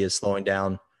Milwaukee is slowing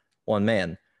down one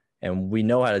man. And we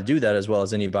know how to do that as well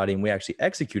as anybody. And we actually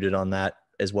executed on that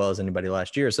as well as anybody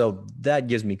last year. So that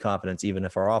gives me confidence, even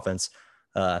if our offense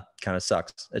kind of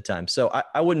sucks at times. So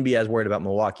I wouldn't be as worried about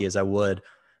Milwaukee as I would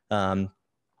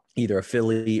either a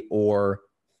Philly or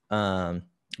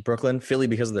Brooklyn. Philly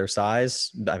because of their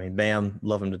size. I mean, Bam,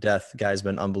 love him to death. The guy's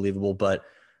been unbelievable, but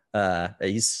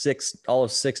he's all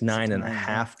of 6'9" and a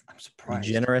half. I'm surprised.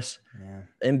 Generous. Yeah.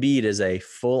 Embiid is a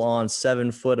full-on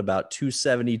 7 foot, about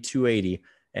 270, 280,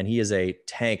 and he is a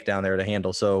tank down there to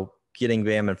handle. So getting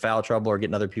Bam in foul trouble or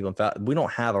getting other people in foul, we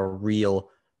don't have a real,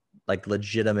 like,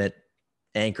 legitimate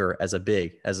anchor as a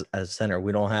big, as a center.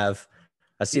 We don't have.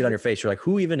 I see it on your face. You're like,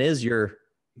 who even is your?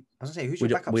 I was gonna say, who's your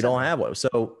backup? We don't have one.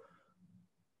 So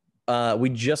we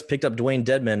just picked up Dwayne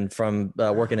Dedman from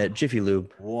working at Jiffy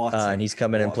Lube. And he's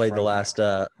come in and played the last.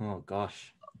 Oh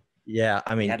gosh. Yeah,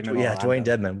 I mean, Dwayne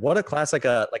Dedman. What a classic,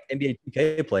 like NBA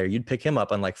 2K player. You'd pick him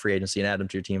up on like free agency and add him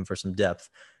to your team for some depth.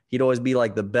 He'd always be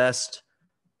like the best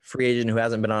free agent who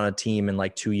hasn't been on a team in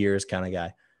like 2 years kind of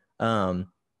guy.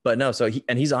 But no, so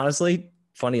he's honestly,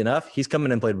 funny enough, he's come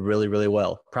in and played really, really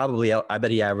well. Probably, I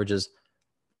bet he averages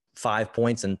 5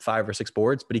 points and 5 or 6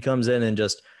 boards, but he comes in and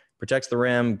just protects the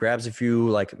rim, grabs a few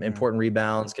like important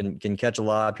rebounds, can catch a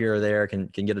lob here or there, can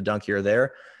get a dunk here or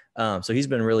there. So he's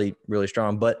been really, really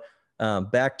strong. But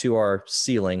back to our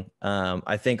ceiling,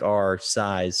 I think our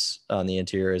size on the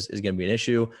interior is going to be an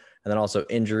issue. And then also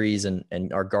injuries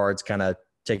and our guards kind of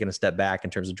taking a step back in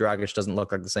terms of Dragic doesn't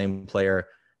look like the same player.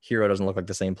 Hero doesn't look like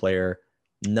the same player.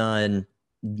 None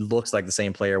looks like the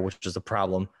same player, which is a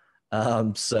problem.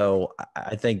 So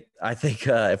I think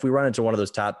if we run into one of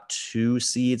those top 2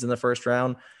 seeds in the first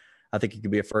round, I think it could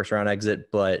be a first round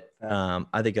exit, but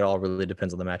I think it all really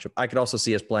depends on the matchup. I could also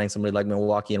see us playing somebody like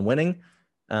Milwaukee and winning,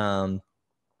 and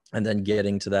then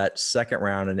getting to that second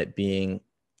round and it being,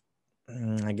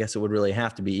 I guess it would really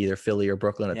have to be either Philly or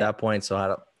Brooklyn at that point. So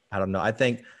I don't know. I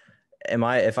think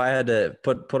if I had to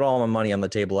put all my money on the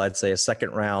table, I'd say a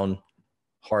second round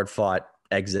hard fought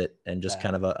exit and just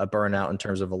kind of a burnout in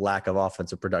terms of a lack of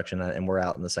offensive production, and we're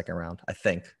out in the second round, I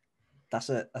think. That's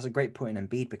a great point in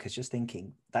Embiid, because just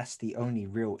thinking that's the only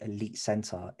real elite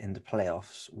center in the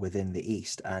playoffs within the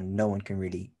East, and no one can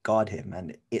really guard him.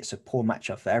 And it's a poor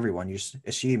matchup for everyone. You're just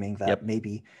assuming that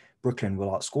maybe Brooklyn will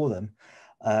outscore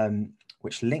them,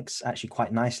 which links actually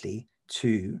quite nicely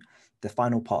to the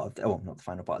final part of not the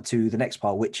final part, to the next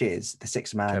part, which is the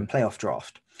 6-man playoff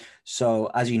draft. So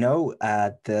as you know,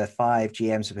 the 5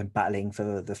 GMs have been battling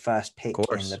for the first pick in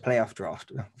the playoff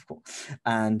draft, of course.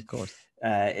 And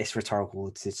it's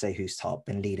rhetorical to say who's top.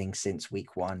 Been leading since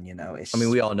week 1. I mean,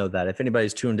 we all know that. If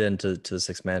anybody's tuned in to the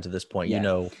 6-man to this point, you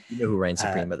know who reigns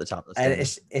supreme at the top of the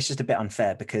standings. It's just a bit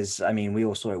unfair because, I mean, we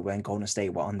all saw it when Golden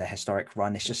State were on their historic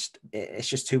run. It's just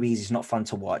too easy. It's not fun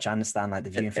to watch. I understand like the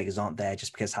viewing figures aren't there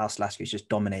just because House Lasku is just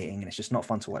dominating, and it's just not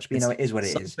fun to watch. But it is what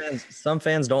it is. Some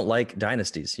fans don't like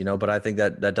dynasties, but I think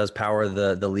that does power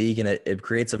the league, and it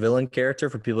creates a villain character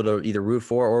for people to either root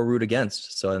for or root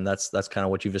against. So, and that's kind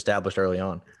of what you've established early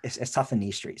on. It's tough in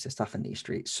these streets.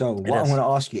 So what I'm going to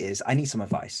ask you is, I need some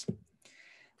advice.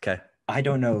 Okay. I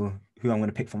don't know who I'm going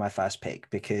to pick for my first pick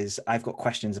because I've got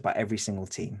questions about every single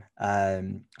team.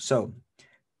 So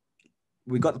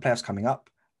we've got the playoffs coming up.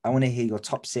 I want to hear your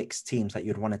top 6 teams that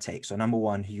you'd want to take. So number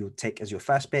 1, who you would take as your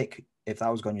first pick, if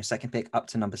that was going your second pick, up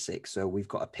to number 6. So we've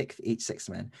got a pick for each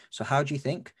 6-man. So how do you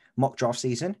think mock draft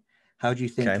season? How do you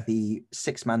think the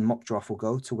 6-man mock draft will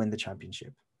go to win the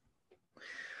championship?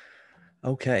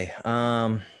 Okay.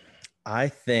 I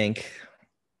think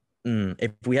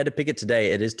if we had to pick it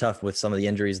today, it is tough with some of the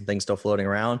injuries and things still floating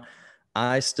around.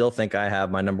 I still think I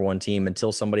have my number 1 team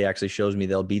until somebody actually shows me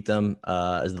they'll beat them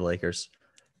as the Lakers.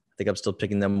 I think I'm still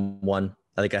picking them 1.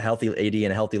 I think a healthy AD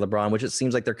and a healthy LeBron, which it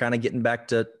seems like they're kind of getting back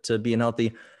to being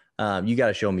healthy. You got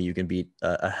to show me you can beat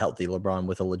a healthy LeBron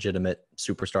with a legitimate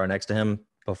superstar next to him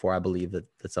before I believe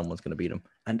that someone's going to beat him.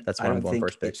 And that's why I'm going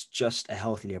first pick. It's just a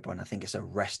healthy LeBron. I think it's a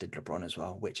rested LeBron as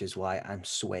well, which is why I'm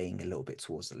swaying a little bit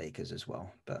towards the Lakers as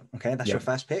well. But okay, that's your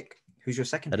first pick. Who's your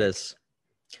second pick? It is.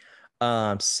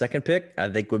 Second pick, I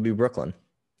think, would be Brooklyn.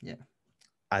 Yeah.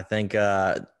 I think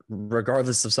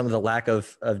regardless of some of the lack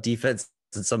of defense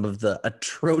and some of the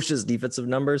atrocious defensive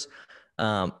numbers,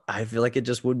 I feel like it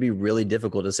just would be really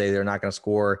difficult to say they're not going to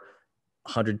score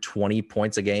 120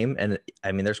 points a game. And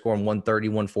I mean, they're scoring 130,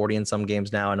 140 in some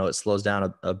games now. I know it slows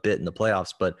down a bit in the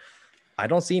playoffs, but I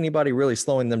don't see anybody really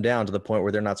slowing them down to the point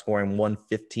where they're not scoring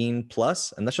 115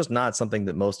 plus. And that's just not something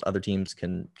that most other teams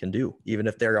can do, even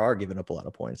if they are giving up a lot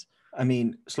of points. I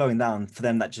mean, slowing down for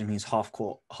them, that just means half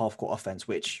court offense,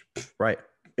 which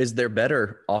is their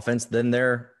better offense than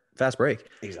their fast break.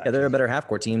 Exactly. Yeah, they're a better half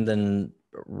court team than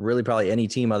really probably any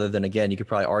team other than, again, you could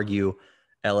probably argue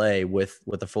LA with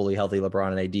a fully healthy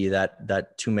LeBron and AD.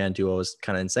 That 2-man duo is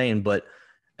kind of insane, but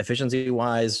efficiency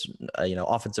wise,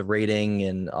 offensive rating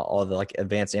and all the like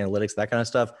advanced analytics, that kind of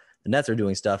stuff, the Nets are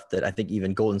doing stuff that I think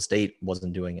even Golden State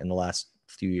wasn't doing in the last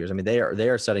few years. I mean, they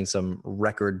are setting some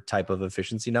record type of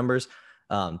efficiency numbers.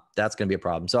 That's going to be a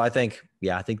problem. So I think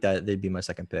that they'd be my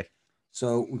second pick.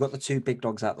 So we've got the 2 big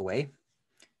dogs out the way.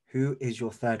 Who is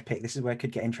your third pick? This is where it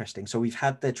could get interesting. So we've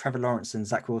had the Trevor Lawrence and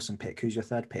Zach Wilson pick. Who's your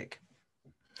third pick?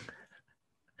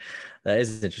 That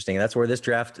is interesting. That's where the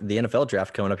NFL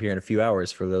draft coming up here in a few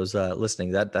hours for those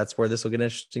listening. That's where this will get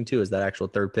interesting too, is that actual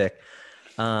third pick.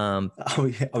 Are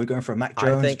we going for a Mac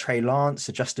Jones, Trey Lance,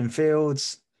 a Justin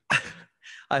Fields?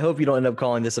 I hope you don't end up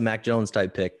calling this a Mac Jones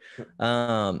type pick.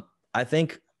 I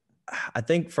think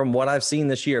from what I've seen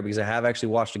this year, because I have actually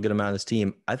watched a good amount of this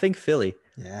team, I think Philly.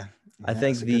 Yeah. I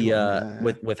think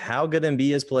with how good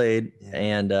Embiid has played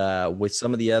and with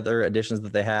some of the other additions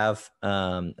that they have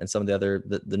and some of the other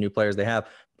the new players they have,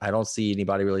 I don't see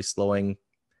anybody really slowing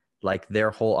like their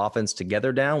whole offense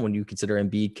together down when you consider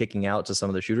Embiid kicking out to some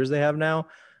of the shooters they have now.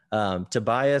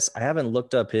 Tobias, I haven't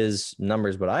looked up his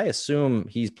numbers, but I assume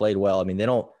he's played well. I mean, they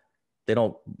don't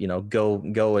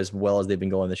go as well as they've been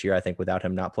going this year, I think, without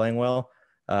him not playing well.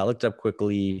 I looked up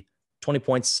quickly, 20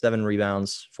 points, 7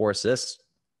 rebounds, 4 assists.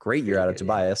 Great year out of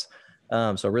Tobias.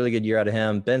 So a really good year out of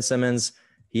him. Ben Simmons,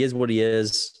 he is what he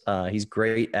is. He's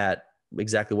great at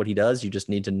exactly what he does. You just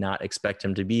need to not expect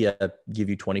him to be a give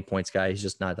you 20 points guy. He's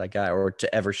just not that guy, or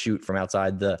to ever shoot from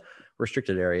outside the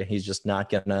restricted area. He's just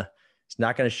not gonna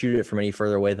shoot it from any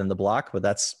further away than the block, but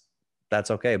that's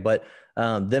okay. But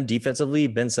them defensively,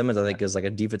 Ben Simmons, I think, is like a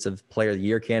defensive player of the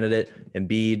year candidate.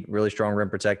 Embiid, really strong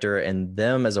rim protector, and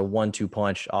them as a 1-2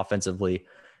 punch offensively.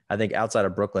 I think outside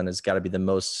of Brooklyn has got to be the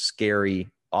most scary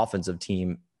offensive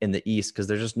team in the East because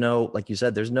there's just no, like you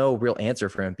said, there's no real answer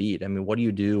for Embiid. I mean, what do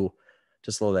you do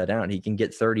to slow that down? He can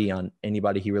get 30 on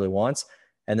anybody he really wants.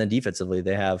 And then defensively,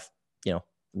 they have,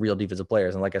 real defensive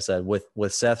players. And like I said,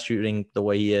 with Seth shooting the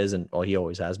way he is, and well, he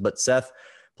always has, but Seth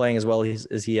playing as well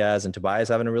as he has, and Tobias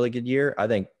having a really good year, I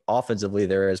think offensively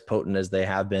they're as potent as they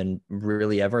have been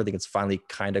really ever. I think it's finally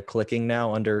kind of clicking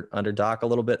now under Doc a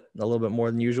little bit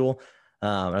more than usual.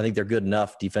 I think they're good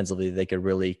enough defensively. They could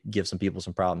really give some people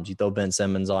some problems. You throw Ben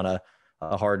Simmons on a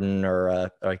Harden or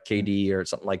a KD or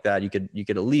something like that, you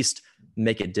could at least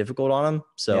make it difficult on them.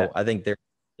 So I think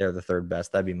they're the third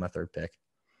best. That'd be my third pick.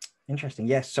 Interesting.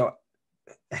 Yes. So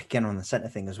again, on the center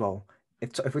thing as well,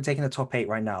 if we're taking the top 8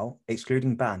 right now,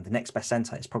 excluding Ban, the next best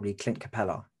center is probably Clint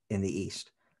Capella in the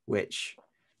East, which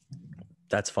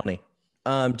that's funny.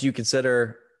 Do you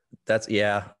consider that's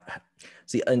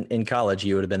See, in college,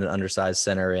 he would have been an undersized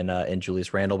center in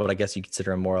Julius Randle, but I guess you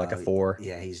consider him more like a 4.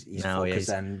 Yeah, he's now. Because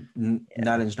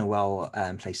Nerlens Noel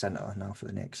plays center now for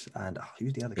the Knicks, and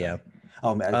who's the other guy? Yeah.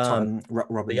 Tom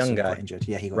Robinson, the young guy, got injured.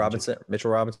 Yeah, he got Robinson, injured.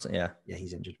 Mitchell Robinson. Yeah,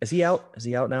 he's injured. Is he out? Is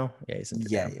he out now? Yeah, he's injured.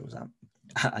 Yeah, he was out.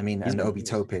 I mean, and Obi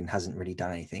Toppin hasn't really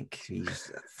done anything. He's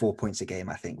 4 points a game,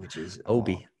 I think, which is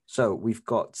Obi. So we've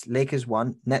got Lakers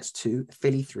 1, Nets 2,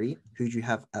 Philly 3. Who do you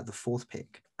have at the 4th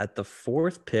pick? At the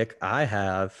 4th pick, I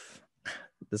have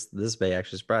this may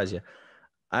actually surprise you.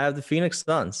 I have the Phoenix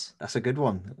Suns. That's a good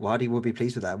one. Wadi will be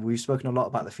pleased with that. We've spoken a lot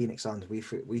about the Phoenix Suns. We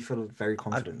feel very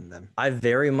confident in them. I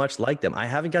very much like them. I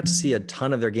haven't got to see a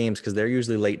ton of their games because they're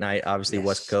usually late night, obviously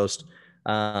West Coast.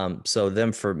 So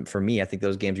them for me, I think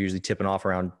those games are usually tipping off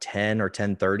around 10 or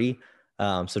 10:30.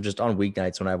 So just on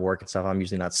weeknights when I have work and stuff, I'm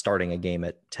usually not starting a game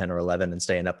at 10 or 11 and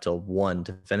staying up till 1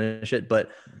 to finish it. But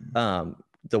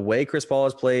the way Chris Paul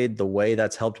has played, the way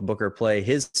that's helped Booker play,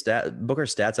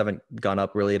 Booker's stats haven't gone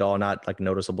up really at all, not like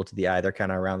noticeable to the eye. They're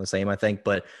kind of around the same, I think.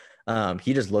 But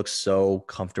he just looks so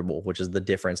comfortable, which is the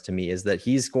difference to me, is that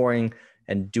he's scoring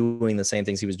and doing the same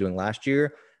things he was doing last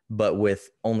year, but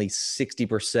with only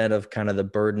 60% of kind of the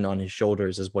burden on his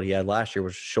shoulders is what he had last year,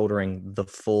 was shouldering the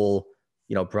full,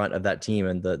 brunt of that team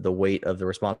and the weight of the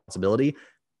responsibility.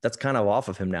 That's kind of off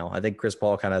of him now. I think Chris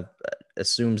Paul kind of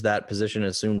assumes that position,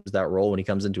 assumes that role when he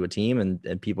comes into a team,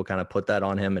 and people kind of put that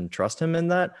on him and trust him in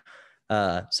that.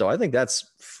 So I think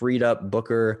that's freed up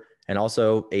Booker and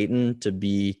also Ayton to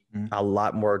be a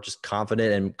lot more just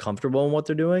confident and comfortable in what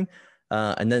they're doing.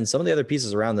 And then some of the other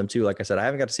pieces around them too. Like I said, I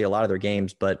haven't got to see a lot of their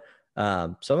games, but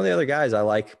some of the other guys I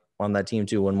like on that team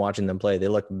too, when watching them play, they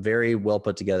look very well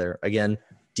put together. Again,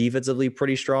 defensively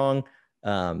pretty strong.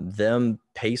 Them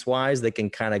pace wise, they can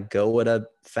kind of go at a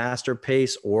faster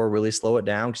pace or really slow it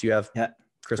down because you have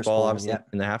Chris Paul obviously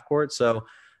in the half court. So,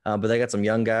 but they got some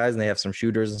young guys and they have some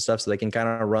shooters and stuff, so they can kind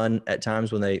of run at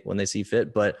times when they see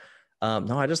fit. But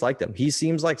no, I just like them. He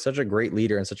seems like such a great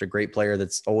leader and such a great player.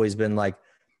 That's always been like,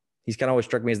 he's kind of always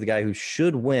struck me as the guy who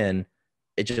should win.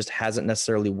 It just hasn't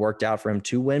necessarily worked out for him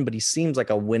to win, but he seems like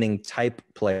a winning type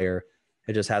player.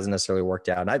 It just hasn't necessarily worked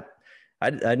out. And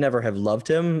I'd never have loved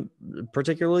him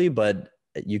particularly, but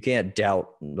you can't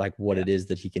doubt like what it is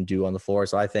that he can do on the floor.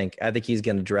 So I think he's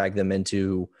going to drag them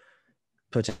into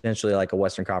potentially like a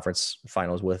Western Conference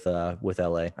Finals with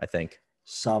LA. I think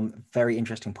some very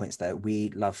interesting points there. We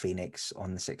love Phoenix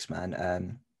on the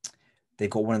 6-man. They've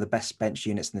got one of the best bench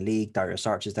units in the league. Dario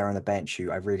Saric is there on the bench,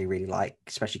 who I really, really like,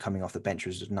 especially coming off the bench.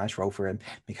 Was a nice role for him.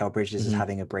 Mikal Bridges is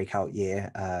having a breakout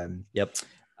year.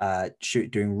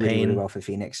 Doing really well for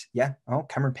Phoenix. Yeah. Oh,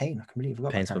 Cameron Payne. I completely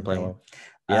forgot. Payne's been playing well.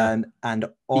 Yeah. And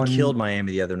he killed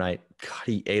Miami the other night. God,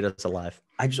 he ate us alive.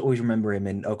 I just always remember him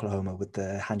in Oklahoma with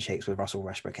the handshakes with Russell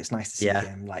Westbrook. It's nice to see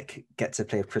him like get to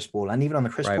play with Chris Paul. And even on the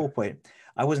Chris Paul point,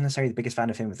 I wasn't necessarily the biggest fan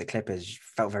of him with the Clippers.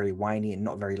 Felt very whiny and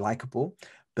not very likable.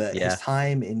 But his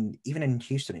time even in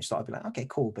Houston, he started to be like, okay,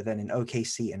 cool. But then in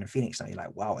OKC and in Phoenix, now you're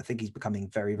like, wow, I think he's becoming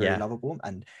very, very lovable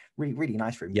and really, really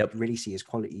nice for him. You really see his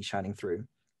quality shining through.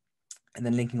 And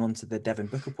then linking on to the Devin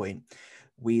Booker point,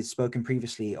 we've spoken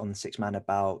previously on the 6-man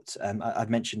about, I've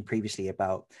mentioned previously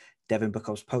about Devin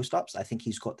Booker's post-ups. I think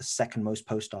he's got the second most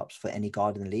post-ups for any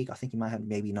guard in the league. I think he might have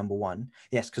maybe number 1.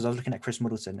 Yes, because I was looking at Chris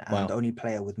Middleton, and the only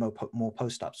player with more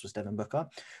post-ups was Devin Booker.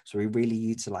 So he really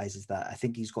utilizes that. I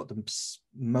think he's got the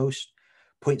most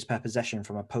points per possession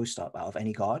from a post-up out of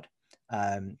any guard,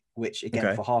 which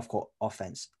again, for half-court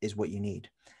offense is what you need.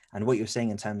 And what you're saying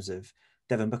in terms of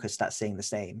Devin Booker's stats staying the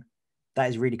same, that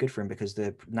is really good for him, because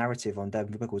the narrative on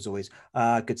Devin Booker was always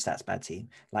good stats, bad team.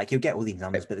 Like, he'll get all these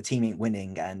numbers, but the team ain't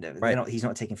winning, and he's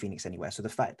not taking Phoenix anywhere. So the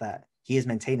fact that he is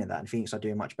maintaining that and Phoenix are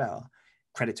doing much better,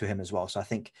 credit to him as well. So I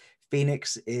think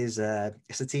Phoenix is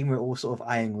it's a team we're all sort of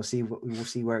eyeing. We'll see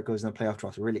where it goes in the playoff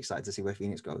draft. We're really excited to see where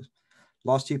Phoenix goes.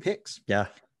 Last 2 picks. Yeah.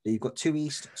 You've got 2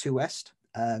 East, 2 West.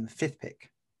 Fifth pick.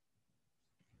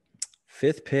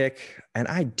 Fifth pick, and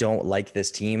I don't like this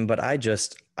team, but I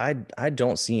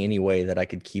don't see any way that I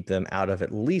could keep them out of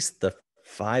at least the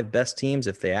 5 best teams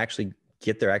if they actually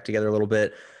get their act together a little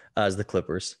bit, as the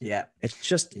Clippers. Yeah.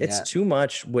 It's too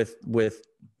much with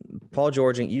Paul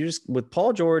George, and with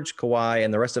Paul George, Kawhi,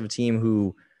 and the rest of a team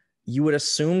who you would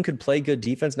assume could play good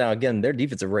defense. Now, again, their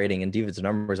defensive rating and defensive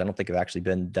numbers, I don't think have actually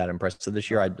been that impressive this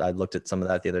year. I looked at some of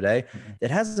that the other day. Mm-hmm.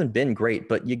 It hasn't been great,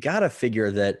 but you got to figure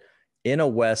that in a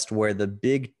West where the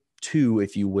big 2,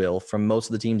 if you will, from most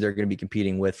of the teams they're going to be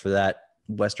competing with for that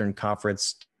Western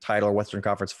Conference title or Western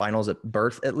Conference Finals at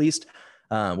birth, at least,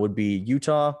 would be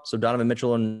Utah. So Donovan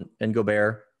Mitchell and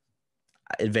Gobert,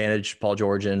 advantage Paul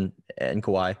George and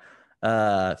Kawhi.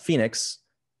 Phoenix,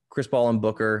 Chris Paul and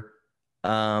Booker.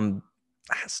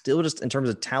 Still just in terms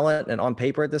of talent and on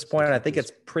paper at this point, I think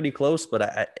it's pretty close.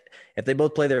 But if they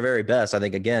both play their very best, I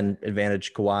think, again,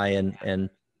 advantage Kawhi and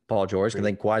Paul George. I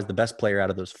think Kawhi's the best player out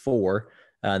of those 4.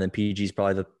 And then PG's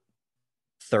probably the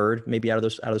third, maybe out of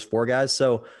those 4 guys.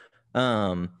 So,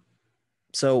 and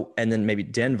then maybe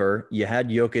Denver, you had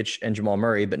Jokic and Jamal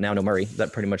Murray, but now no Murray.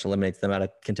 That pretty much eliminates them out of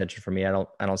contention for me. I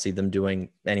don't see them doing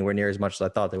anywhere near as much as I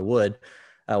thought they would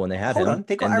when they had him. Hold on,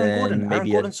 they got Aaron Gordon. Aaron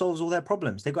Gordon solves all their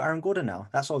problems. They got Aaron Gordon now.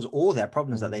 That solves all their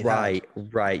problems that they've had.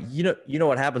 Right. You know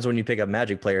what happens when you pick up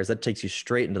Magic players? That takes you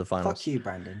straight into the finals. Fuck you,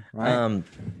 Brandon. Right.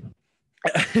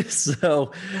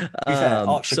 So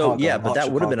yeah, but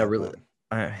that would have been a really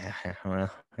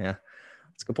well, yeah,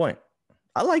 that's a good point.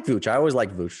 I like Vooch. I always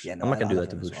like Vooch. Yeah, no, I'm not gonna do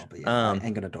that to Vooch. Well, I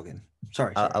ain't gonna dog him.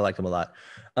 Sorry. I like him a lot.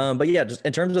 But yeah, just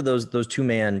in terms of those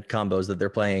 2-man combos that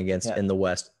they're playing against in the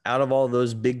West, out of all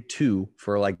those big 2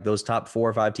 for like those top 4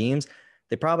 or 5 teams,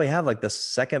 they probably have like the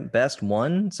second best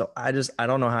one. So I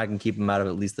don't know how I can keep them out of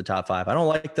at least the top 5. I don't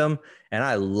like them, and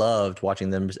I loved watching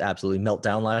them just absolutely melt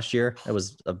down last year. It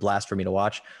was a blast for me to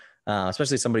watch,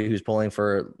 especially somebody who's pulling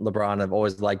for LeBron. I've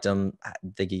always liked him. I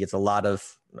think he gets a lot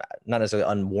of not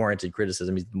necessarily unwarranted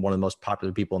criticism. He's one of the most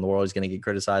popular people in the world. He's going to get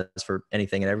criticized for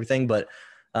anything and everything, but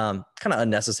kind of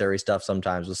unnecessary stuff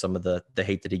sometimes with some of the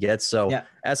hate that he gets. So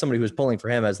as somebody who was pulling for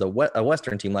him as a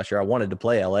Western team last year, I wanted to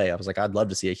play LA. I was like, I'd love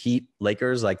to see a Heat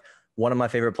Lakers, like one of my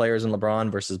favorite players in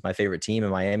LeBron versus my favorite team in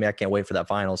Miami. I can't wait for that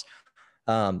finals.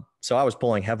 So I was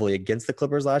pulling heavily against the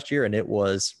Clippers last year, and it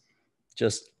was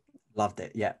just loved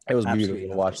it. Yeah. It was beautiful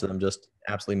to watch them just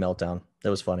absolutely melt down. It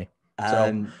was funny.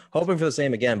 So hoping for the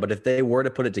same again, but if they were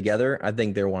to put it together, I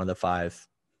think they're one of the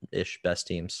 5-ish best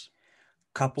teams.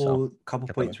 Couple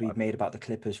points we've made about the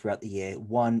Clippers throughout the year.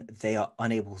 One, they are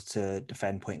unable to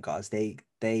defend point guards. They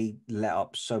let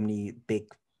up so many big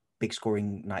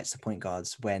scoring nights to point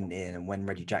guards when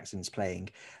Reggie Jackson's playing.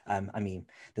 I mean,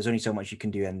 there's only so much you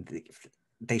can do, and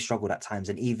they struggled at times.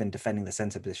 And even defending the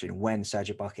center position when Serge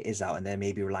Ibaka is out, and they're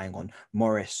maybe relying on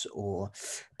Morris or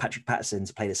Patrick Patterson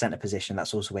to play the center position,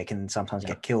 that's also where it can sometimes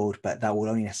get killed. But that will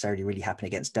only necessarily really happen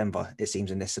against Denver, it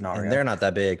seems, in this scenario. And they're not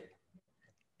that big.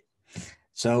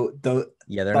 So they're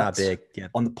not big. Yeah.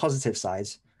 On the positive side,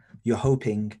 you're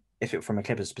hoping, from a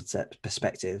Clippers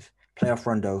perspective, playoff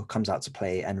Rondo comes out to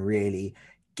play and really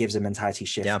gives a mentality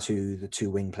shift to the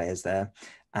 2 wing players there.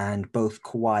 And both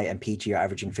Kawhi and PG are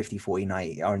averaging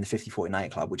 50-40-90, are in the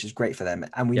 50-40-90 club, which is great for them.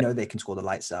 And we know they can score the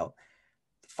lights out.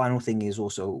 The final thing is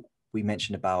also, we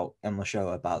mentioned about on the show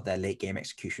about their late game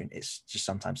execution. It's just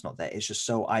sometimes not there. It's just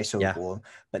so ISO ball,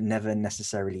 but never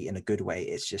necessarily in a good way.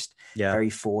 It's just very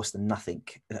forced and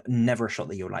never a shot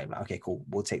that you're like, okay, cool,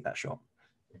 we'll take that shot.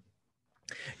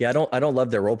 Yeah, I don't love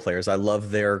their role players. I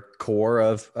love their core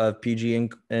of PG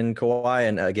and Kawhi.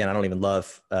 And again, I don't even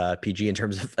love PG in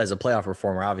terms of as a playoff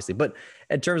performer, obviously. But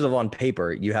in terms of on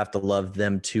paper, you have to love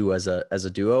them too as a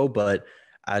duo. But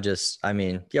where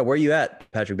are you at,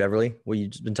 Patrick Beverley? Well,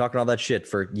 you've been talking all that shit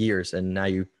for years, and now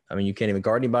you can't even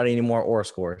guard anybody anymore or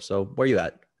score. So where are you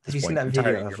at? Have you seen that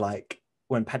video of like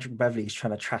when Patrick Beverley's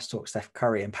trying to trash talk Steph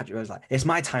Curry, and Patrick Beverley's like, "It's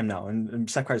my time now," and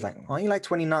Steph Curry's like, "Aren't you like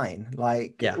 29?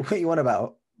 Like, what you want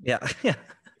about?" Yeah.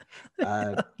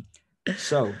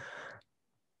 So,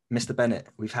 Mr. Bennett,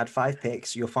 we've had 5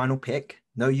 picks. Your final pick: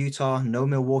 no Utah, no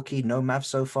Milwaukee, no Mavs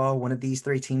so far. One of these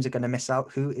 3 teams are going to miss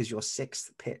out. Who is your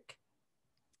 6th pick?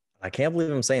 I can't believe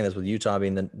I'm saying this with Utah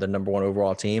being the number 1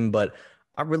 overall team, but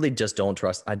I really just don't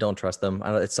trust. I don't trust them.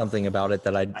 It's something about it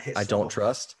that I don't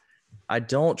trust. I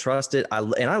don't trust it.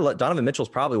 Donovan Mitchell's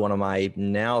probably one of my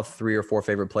now 3 or 4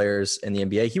 favorite players in the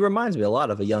NBA. He reminds me a lot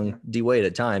of a young D Wade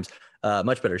at times.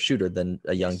 Much better shooter than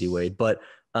a young D Wade, but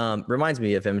reminds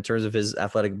me of him in terms of his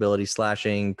athletic ability,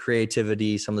 slashing,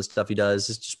 creativity, some of the stuff he does,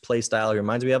 his just play style. He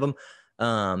reminds me of him.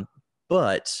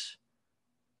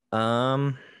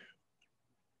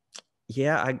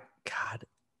 Yeah,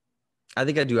 I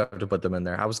think I do have to put them in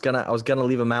there. I was gonna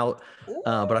leave them out,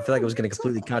 but I feel like I was gonna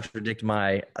completely contradict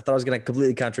my. I thought I was gonna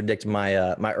completely contradict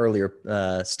my my earlier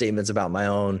statements about my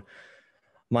own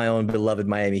beloved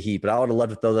Miami Heat. But I would have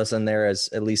loved to throw this in there as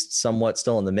at least somewhat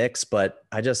still in the mix. But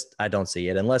I don't see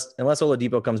it unless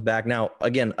Oladipo comes back. Now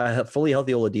again, a fully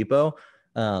healthy Oladipo.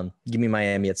 Give me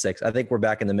Miami at 6. I think we're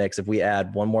back in the mix if we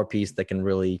add one more piece that can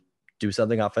really do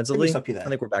something offensively. Let me stop you there. I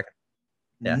think we're back.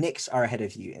 Yeah. Knicks are ahead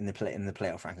of you in the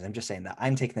playoff rankings. I'm just saying that.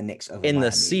 I'm taking the Knicks over in Miami.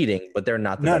 the seeding, but they're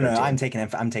not the no. team.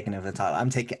 I'm taking over the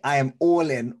title. I am all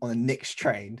in on the Knicks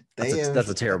train. That's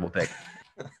a terrible pick.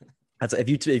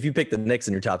 If you pick the Knicks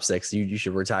in your top 6, you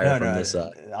should retire from this.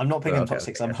 I'm not picking top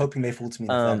 6. I'm hoping they fall to me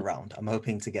in the third round. I'm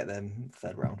hoping to get them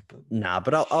third round.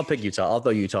 But I'll pick Utah. I'll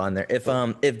throw Utah in there. If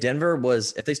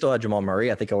they still had Jamal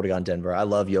Murray, I think I would have gone Denver. I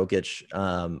love Jokic.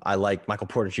 I like Michael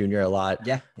Porter Jr. a lot.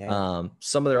 Yeah.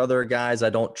 Some of their other guys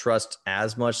I don't trust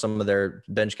as much. Some of their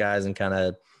bench guys and kind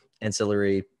of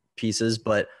ancillary pieces,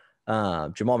 but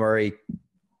Jamal Murray,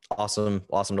 awesome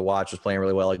to watch. Was playing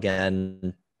really well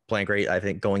again. Playing great. I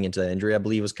think going into the injury, I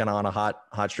believe, was kind of on a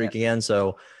hot streak again.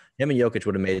 So him and Jokic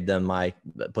would have made them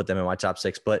put them in my top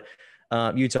 6. But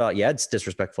Utah, it's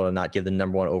disrespectful to not give the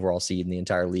number 1 overall seed in the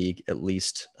entire league at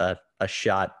least a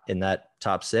shot in that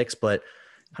top 6. But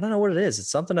I don't know what it is. It's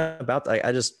something about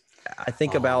I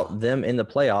think about them in the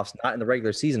playoffs, not in the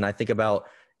regular season. I think about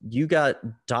you got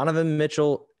Donovan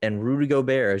Mitchell and Rudy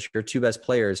Gobert as your 2 best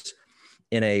players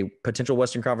in a potential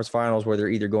Western Conference Finals where they're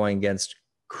either going against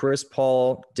Chris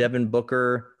Paul, Devin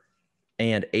Booker,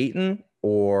 and Ayton,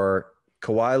 or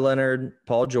Kawhi Leonard,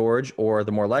 Paul George, or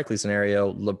the more likely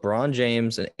scenario, LeBron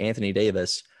James and Anthony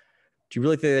Davis. Do you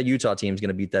really think that Utah team is going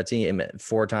to beat that team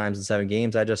 4 times in 7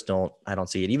 games? I don't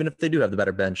see it. Even if they do have the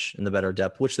better bench and the better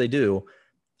depth, which they do,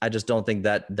 I just don't think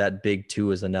that big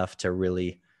 2 is enough to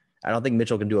really. I don't think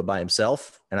Mitchell can do it by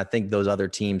himself, and I think those other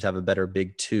teams have a better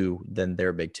big 2 than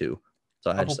their big 2. So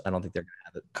I don't think they're going to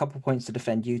have it. Couple points to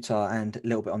defend Utah and a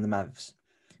little bit on the Mavs.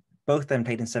 Both of them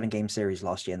played in 7-game series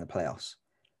last year in the playoffs.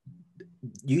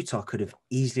 Utah could have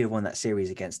easily won that series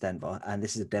against Denver, and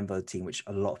this is a Denver team which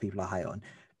a lot of people are high on.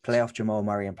 Playoff Jamal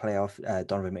Murray and playoff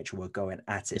Donovan Mitchell were going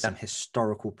at it. Yeah. Some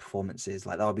historical performances,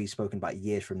 like that'll be spoken about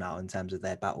years from now in terms of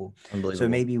their battle. So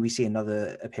maybe we see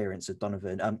another appearance of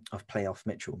Donovan of playoff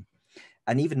Mitchell,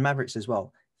 and even Mavericks as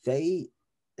well. They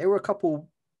were a couple.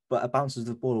 But bounces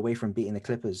the ball away from beating the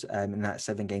Clippers in that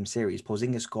 7-game series.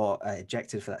 Porzingis got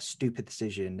ejected for that stupid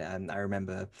decision, I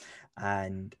remember.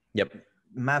 And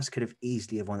Mavs could have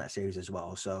easily have won that series as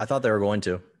well. So I thought they were going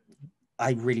to.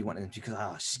 I really wanted them to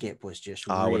because Skip was just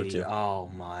really,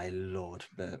 oh my Lord.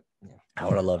 But yeah. I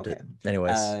would have loved it.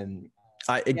 Anyways.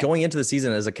 Going into the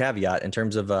season as a caveat in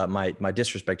terms of my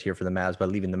disrespect here for the Mavs by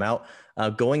leaving them out,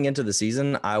 going into the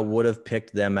season, I would have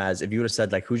picked them as, if you would have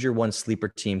said, like, who's your one sleeper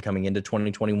team coming into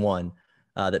 2021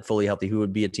 that fully healthy, who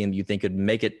would be a team that you think could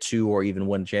make it to or even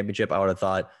win a championship? I would have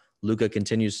thought Luka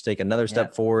continues to take another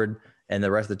step forward and the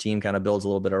rest of the team kind of builds a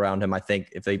little bit around him. I think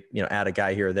if they add a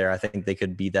guy here or there, I think they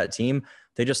could beat that team.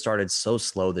 They just started so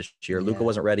slow this year. Yeah. Luka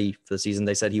wasn't ready for the season.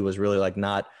 They said he was really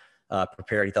not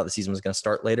prepared. He thought the season was going to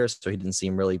start later, so he didn't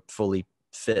seem really fully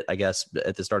fit, I guess,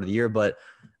 at the start of the year. But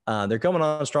they're coming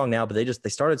on strong now, but they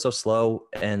started so slow,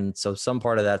 and so some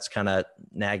part of that's kind of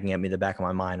nagging at me in the back of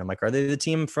my mind. I'm like, are they the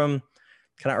team from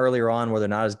kind of earlier on where they're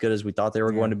not as good as we thought they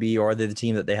were going to be, or are they the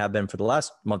team that they have been for the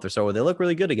last month or so where they look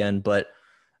really good again? But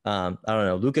I don't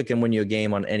know. Luka can win you a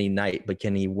game on any night, but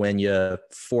can he win you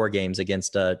 4 games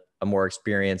against a more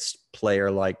experienced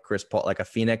player like Chris Paul, like a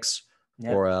Phoenix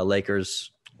or a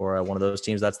Lakers? Or one of those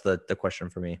teams? That's the question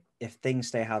for me. If things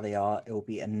stay how they are, it will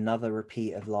be another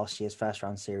repeat of last year's first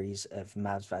round series of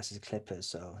Mavs versus Clippers.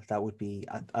 So that would be,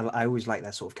 I always like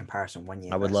that sort of comparison 1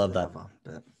 year. I would love that.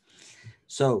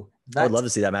 I would love to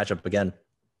see that matchup again.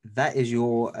 That is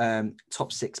your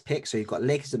top 6 picks. So you've got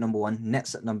Lakers at number 1,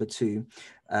 Nets at number 2,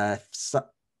 Nets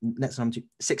at number 2,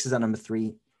 Sixers at number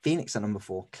 3, Phoenix at number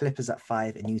 4, Clippers at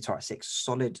 5, and Utah at 6.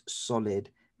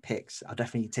 Solid picks. I'll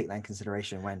definitely take that in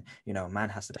consideration when a man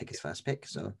has to pick his first pick.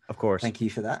 So of course, thank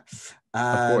you for that.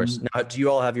 Of course. Now, do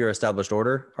you all have your established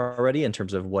order already in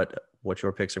terms of what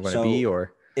your picks are going to be?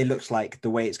 Or it looks like the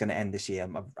way it's going to end this year,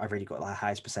 I've already got the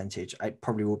highest percentage. I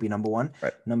probably will be number 1.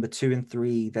 Right. Number 2 and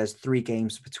 3. There's 3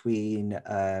 games between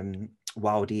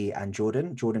Wildy and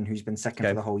Jordan, who's been second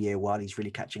for the whole year. Wildy's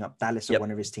really catching up. Dallas are one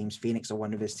of his teams. Phoenix are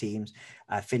one of his teams.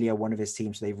 Philly are one of his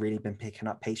teams. So they've really been picking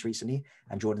up pace recently.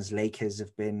 And Jordan's Lakers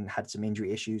have had some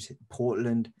injury issues.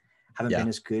 Portland haven't been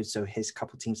as good. So his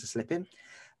couple teams are slipping.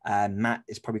 Matt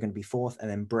is probably going to be 4th. And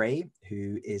then Bray,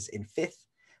 who is in 5th.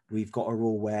 We've got a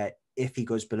rule where if he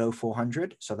goes below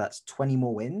 400, so that's 20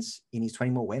 more wins, he needs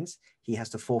 20 more wins, he has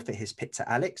to forfeit his pick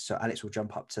to Alex. So Alex will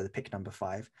jump up to the pick number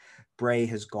 5. Bray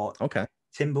has got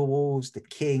Timberwolves, the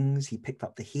Kings, he picked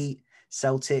up the Heat,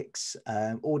 Celtics,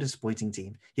 all disappointing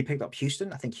team. He picked up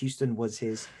Houston. I think Houston was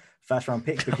his first round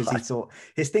pick because he thought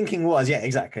his thinking was,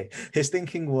 his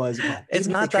thinking was, well, it's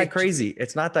not that crazy.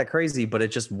 It's not that crazy, but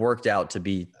it just worked out to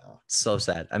be so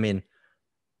sad. I mean,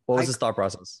 what was his thought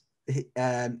process?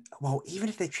 Well, even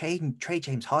if they trade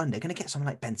James Harden, they're going to get someone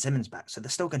like Ben Simmons back, so they're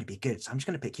still going to be good. So I'm just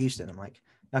going to pick Houston. I'm like,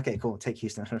 okay, cool, take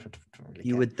Houston.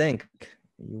 You would think.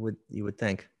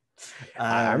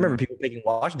 I remember people picking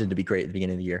Washington to be great at the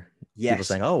beginning of the year. Yes. People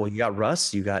saying, "Oh, well, you got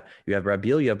Russ, you have Brad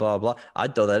Beal, you have blah blah."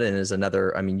 I'd throw that in as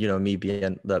another. I mean, me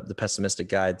being the pessimistic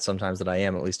guy sometimes that I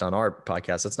am, at least on our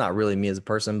podcast. It's not really me as a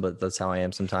person, but that's how I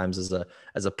am sometimes as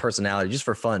a personality, just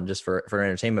for fun, just for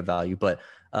entertainment value. But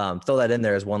throw that in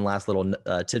there as one last little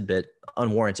tidbit,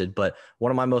 unwarranted. But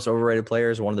one of my most overrated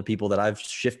players, one of the people that I've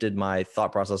shifted my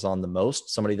thought process on the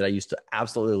most, somebody that I used to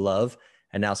absolutely love,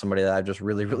 and now somebody that I've just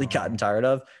really, really gotten tired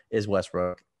of, is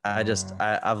Westbrook.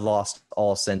 I've lost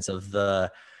all sense of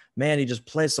the, man, he just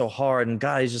plays so hard, and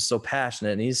God, he's just so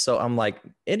passionate. And I'm like,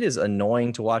 it is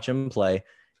annoying to watch him play.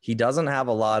 He doesn't have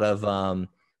a lot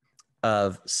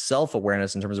of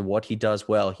self-awareness in terms of what he does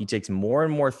well. He takes more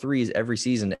and more threes every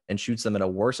season and shoots them at a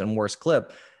worse and worse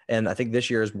clip. And I think this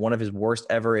year is one of his worst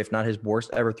ever, if not his worst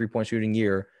ever 3-point shooting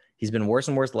year. He's been worse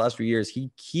and worse the last few years.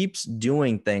 He keeps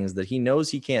doing things that he knows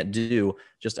he can't do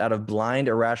just out of blind,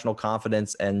 irrational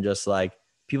confidence, and just like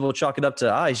people chalk it up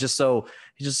to, he's just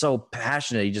so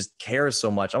passionate. He just cares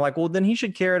so much. I'm like, well, then he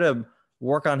should care to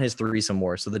work on his three some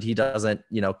more so that he doesn't,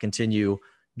 continue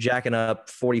jacking up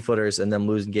 40-footers and then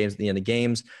losing games at the end of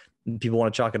games. People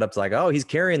want to chalk it up to like, oh, he's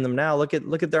carrying them now. Look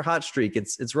at their hot streak.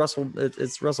 It's Russell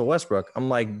Westbrook. I'm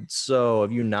like, so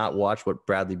have you not watched what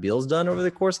Bradley Beal's done over the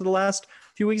course of the last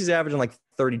few weeks? He's averaging like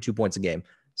 32 points a game,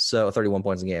 so 31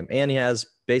 points a game, and he has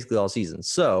basically all season.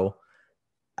 So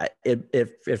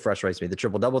it frustrates me. The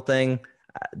triple double thing,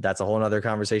 that's a whole other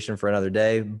conversation for another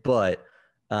day. But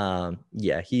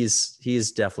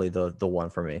he's definitely the one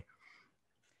for me.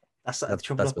 The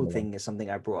triple double thing is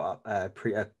something I brought up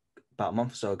about a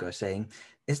month or so ago, saying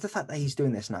is the fact that he's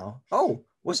doing this now. Oh,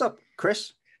 what's up,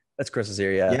 Chris? That's Chris is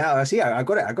here. Yeah. Yeah, I see. I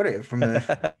got it from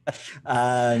the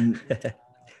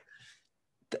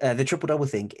the triple double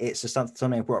thing. It's just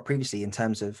something I brought up previously in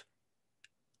terms of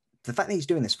the fact that he's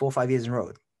doing this 4 or 5 years in a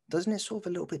row. Doesn't it sort of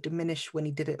a little bit diminish when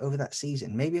he did it over that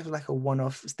season? Maybe it was like a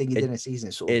one-off thing he did in a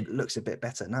season. It looks a bit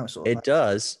better now.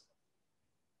 Does.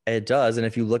 It does. And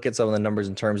if you look at some of the numbers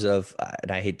in terms of,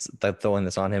 and I hate throwing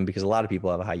this on him because a lot of people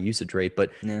have a high usage rate,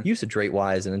 but usage rate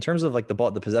wise, and in terms of like the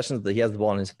possessions that he has the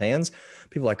ball in his hands,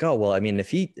 people are like, oh, well, I mean,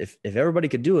 if everybody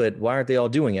could do it, why aren't they all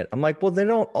doing it? I'm like, well, they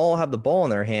don't all have the ball in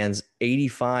their hands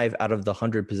 85 out of the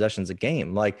 100 possessions a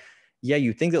game. Like, yeah,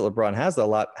 you think that LeBron has that a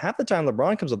lot. Half the time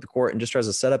LeBron comes up the court and just tries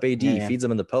to set up AD, feeds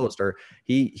him in the post, or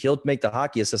he'll make the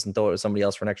hockey assistant throw it to somebody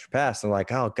else for an extra pass. And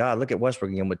like, oh God, look at Westbrook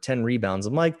again with 10 rebounds.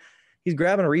 I'm like, he's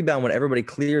grabbing a rebound when everybody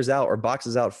clears out or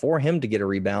boxes out for him to get a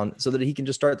rebound so that he can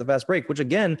just start the fast break, which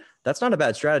again, that's not a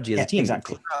bad strategy as a team.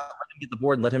 Exactly. Clear out, let him get the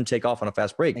board and let him take off on a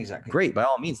fast break. Exactly. Great. By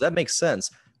all means, that makes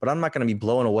sense. But I'm not going to be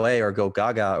blown away or go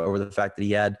gaga over the fact that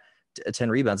he had 10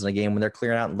 rebounds in a game when they're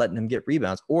clearing out and letting him get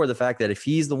rebounds, or the fact that if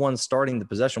he's the one starting the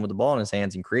possession with the ball in his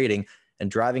hands and creating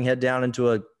and driving head down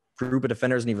into a group of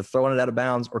defenders and either throwing it out of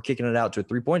bounds or kicking it out to a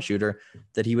 3-point shooter,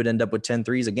 that he would end up with 10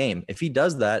 threes a game. If he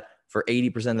does that for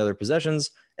 80% of their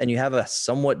possessions and you have a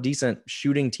somewhat decent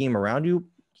shooting team around you,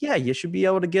 yeah, you should be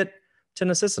able to get 10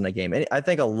 assists in a game. And I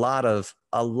think a lot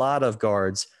of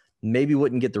guards maybe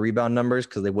wouldn't get the rebound numbers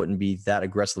because they wouldn't be that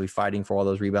aggressively fighting for all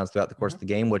those rebounds throughout the course of the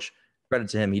game, which credit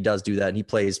to him, he does do that, and he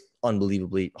plays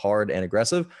unbelievably hard and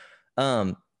aggressive.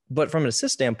 But from an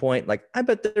assist standpoint, like I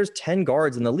bet there's 10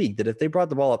 guards in the league that if they brought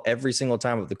the ball up every single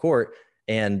time of the court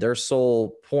and their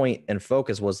sole point and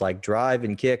focus was like drive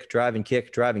and kick,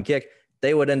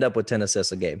 they would end up with 10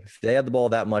 assists a game. If they had the ball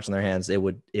that much in their hands, it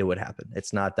would happen.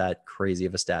 It's not that crazy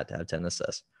of a stat to have 10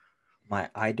 assists. My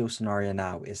ideal scenario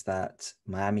now is that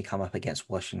Miami come up against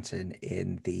Washington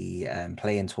in the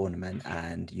play-in tournament,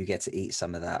 and you get to eat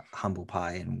some of that humble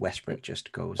pie, and Westbrook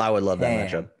just goes. I would love that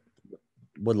matchup.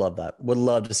 Would love that. Would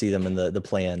love to see them in the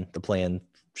play-in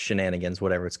shenanigans,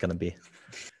 whatever it's going to be.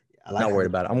 Not worried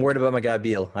about it. I'm worried about my guy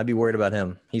Beal. I'd be worried about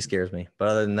him. He scares me. But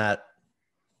other than that,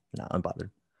 no, I'm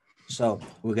bothered. So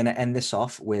we're going to end this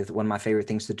off with one of my favorite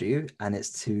things to do, and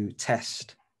it's to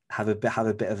test have a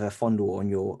bit of a fondle on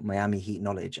your Miami Heat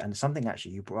knowledge and something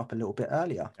actually you brought up a little bit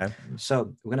earlier. Okay.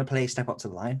 So we're going to play Step Up to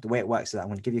the Line. The way it works is that I'm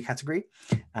going to give you a category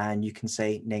and you can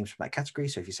say names from that category.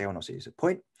 So if you say one, I'll say it's a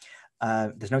point.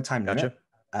 There's no time limit.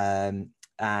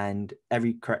 And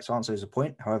every correct answer is a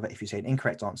point. However, if you say an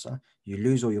incorrect answer, you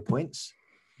lose all your points,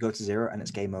 go to 0, and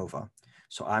it's game over.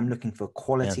 So I'm looking for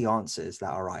quality answers that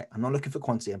are right. I'm not looking for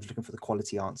quantity. I'm just looking for the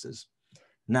quality answers.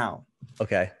 Now,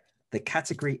 okay. The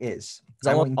category is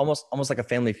almost like a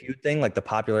Family Feud thing. Like the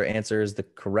popular answer is the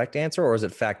correct answer, or is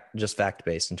it just fact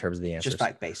based in terms of the answers? Just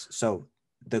fact based. So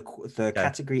the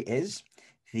category is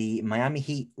the Miami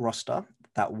Heat roster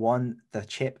that won the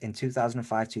chip in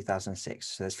 2005, 2006.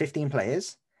 So there's 15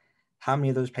 players. How many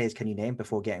of those players can you name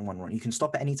before getting one wrong? You can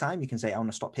stop at any time. You can say, I want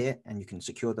to stop here, and you can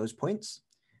secure those points.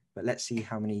 But let's see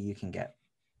how many you can get.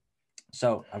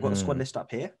 So I've got the squad list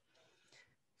up here.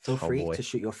 Feel free to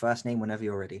shoot your first name whenever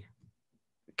you're ready.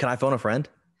 Can I phone a friend?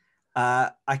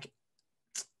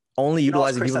 Only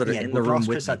utilizing people that are in the room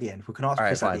with me. At the end. We can ask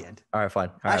Chris at the end. All right, fine.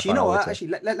 Actually, you know what?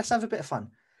 Actually, let's have a bit of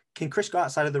fun. Can Chris go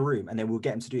outside of the room and then we'll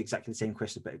get him to do exactly the same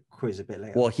quiz a bit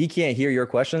later? Well, he can't hear your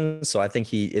questions, so I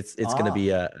think it's going to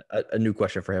be a new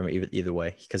question for him either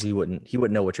way, because he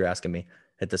wouldn't know what you're asking me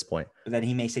at this point. But then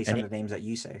he may say some of the names that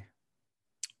you say.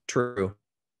 True.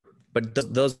 But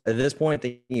those at this point,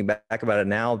 thinking back about it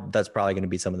now, that's probably going to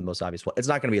be some of the most obvious. Well, it's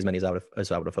not going to be as many as I would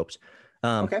have hoped.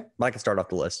 Okay, but I can start off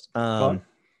the list. Yeah,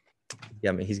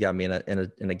 I mean, he's got me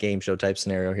in a game show type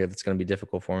scenario here that's going to be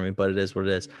difficult for me, but it is what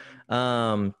it is.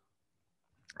 I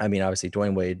mean, obviously,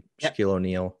 Dwayne Wade, Shaquille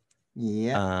O'Neal,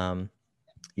 Udonis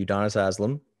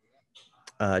Haslem,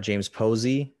 James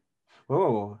Posey.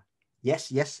 Oh,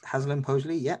 yes, Haslem,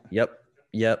 Posey,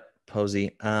 Yep,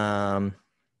 Posey.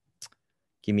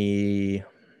 Give me,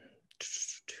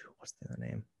 what's the other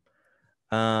name?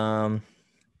 I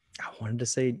wanted to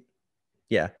say,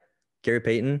 Gary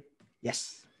Payton.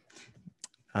 Yes.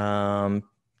 Trying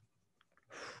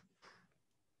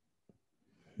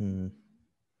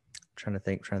to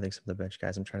think some of the bench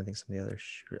guys. I'm trying to think some of the other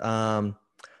shooters.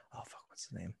 What's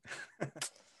the name?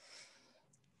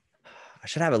 I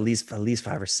should have at least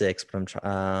 5 or 6, but I'm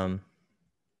trying.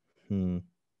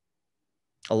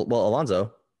 Well,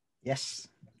 Alonzo. Yes.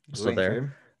 Still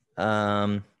there.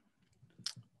 Let's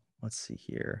see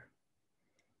here.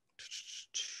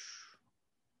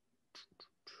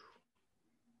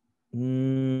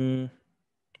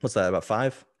 What's that? About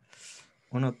 5?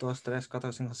 1, 2, 3, 4,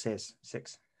 5, 6.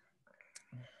 6.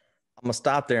 I'm gonna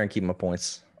stop there and keep my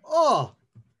points. Oh,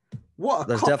 what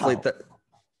a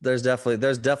there's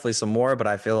definitely some more, but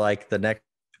I feel like the next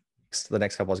couple I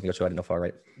was gonna go to, I didn't know if I was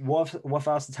right. What if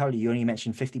I was to tell you only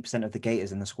mentioned 50% of the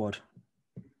Gators in the squad?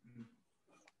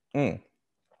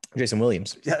 Jason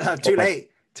Williams. Yeah, too late,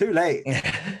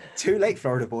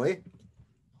 Florida boy.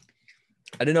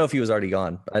 I didn't know if he was already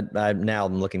gone. Now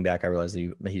I'm looking back, I realized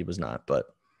that he was not. But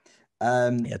too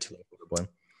late, Florida boy.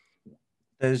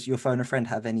 Does your phone a friend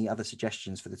have any other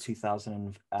suggestions for the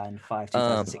 2005,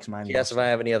 2006 Miami? Yes, if I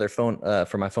have any other phone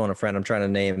for my phone a friend, I'm trying to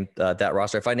name that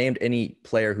roster. If I named any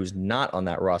player who's not on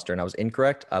that roster and I was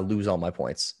incorrect, I lose all my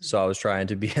points. So I was trying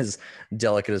to be as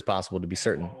delicate as possible to be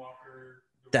certain.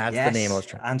 That's the name I was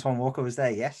trying. Antoine Walker was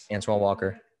there, yes. Antoine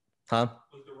Walker. Huh?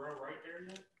 Was Darrell Wright there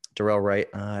yet? Darrell Wright?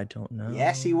 I don't know.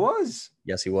 Yes, he was.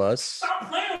 Yes, he was. Stop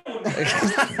playing with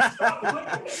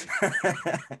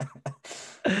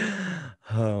me.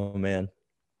 Oh, man.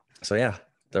 So, yeah,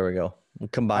 there we go.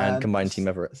 Combined team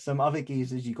effort. Some other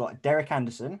geezers, you got Derek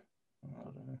Anderson. I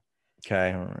don't know. Okay,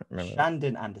 I don't remember.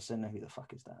 Shandon Anderson. Who the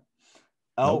fuck is that?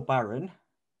 Earl Barron.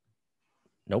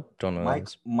 Nope, don't know.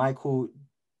 Michael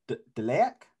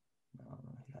Delayak?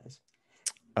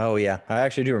 Oh, yeah. I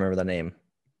actually do remember that name.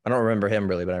 I don't remember him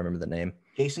really, but I remember the name.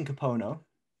 Jason Capono.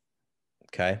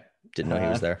 Okay. Didn't know he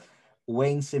was there.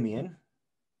 Wayne Simeon.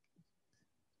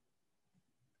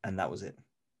 And that was it.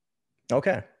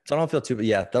 Okay. So I don't feel too, but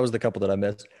yeah, that was the couple that I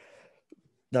missed.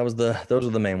 Those are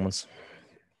the main ones.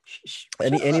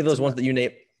 Any of those ones that you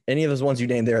name, any of those ones you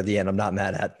named there at the end, I'm not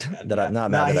mad at that. I'm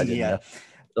not mad that I didn't know.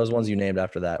 Those ones you named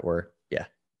after that were, yeah.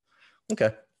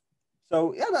 Okay.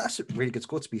 So yeah, that's a really good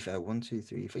score to be fair. 1, 2,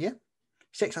 3, 4. Yeah.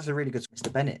 6, that's a really good.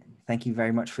 Mr. Bennett, thank you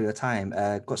very much for your time.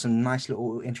 Got some nice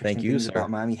little interesting things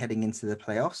about Miami heading into the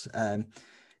playoffs.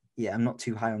 Yeah, I'm not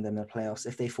too high on them in the playoffs.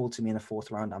 If they fall to me in the 4th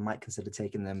round, I might consider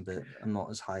taking them, but I'm not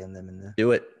as high on them in the.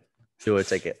 Do it.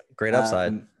 Take it. Great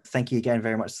upside. Thank you again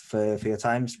very much for your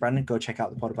time, Brandon. Go check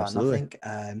out the Pod About Nothing.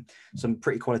 Some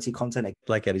pretty quality content.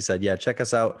 Like Eddie said, yeah, check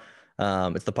us out.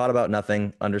 It's the Pod About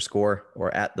Nothing _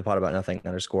 or at the Pod About Nothing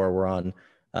 _ We're on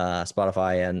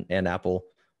Spotify and Apple.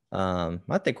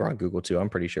 I think we're on Google too. I'm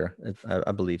pretty sure.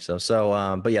 I believe so.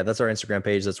 So, but yeah, that's our Instagram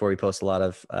page. That's where we post a lot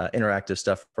of interactive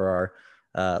stuff for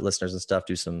our listeners and stuff.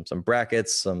 Do some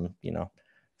brackets, some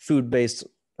food based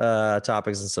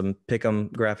topics, and some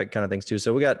pick'em graphic kind of things too.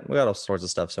 So we got all sorts of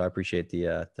stuff. So I appreciate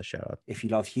the shout out. If you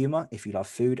love humor, if you love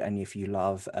food, and if you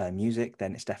love music,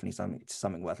 then it's definitely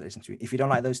something worth listening to. If you don't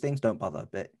like those things, don't bother.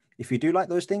 But if you do like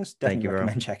those things, definitely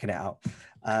recommend checking it out.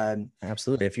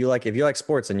 Absolutely. If you like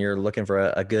sports and you're looking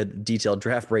for a good detailed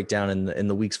draft breakdown in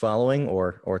the weeks following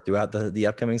or throughout the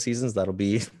upcoming seasons, that'll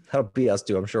be us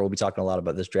too. I'm sure we'll be talking a lot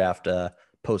about this draft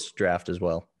post draft as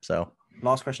well. So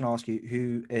last question I'll ask you: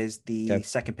 who is the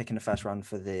second pick in the first round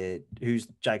for who's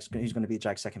going to be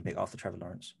Jags' second pick after Trevor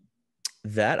Lawrence?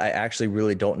 That I actually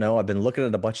really don't know. I've been looking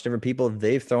at a bunch of different people.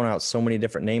 They've thrown out so many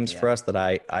different names for us that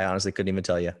I honestly couldn't even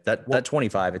tell you. That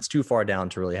 25, it's too far down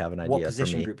to really have an idea. What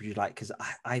position group would you like? Because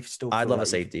I'd love a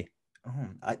safety.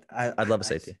 I'd love a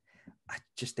safety. I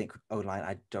just think O-line,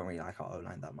 I don't really like our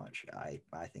O-line that much. I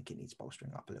think it needs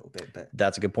bolstering up a little bit, but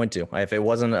that's a good point too. If it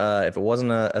wasn't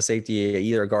a safety,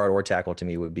 either a guard or tackle to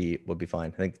me would be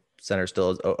fine. I think center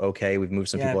still is okay. We've moved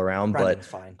some people around, Brandon's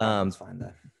but fine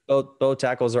there. Both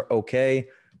tackles are okay.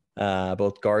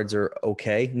 Both guards are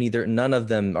okay. None of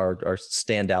them are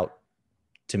stand out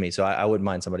to me. So I wouldn't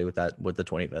mind somebody with the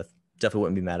 25th. Definitely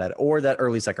wouldn't be mad at it. Or that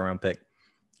early second round pick.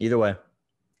 Either way.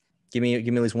 Give me at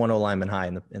least one O lineman high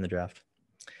in the draft.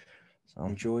 So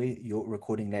enjoy your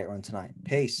recording later on tonight.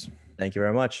 Peace. Thank you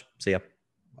very much. See ya.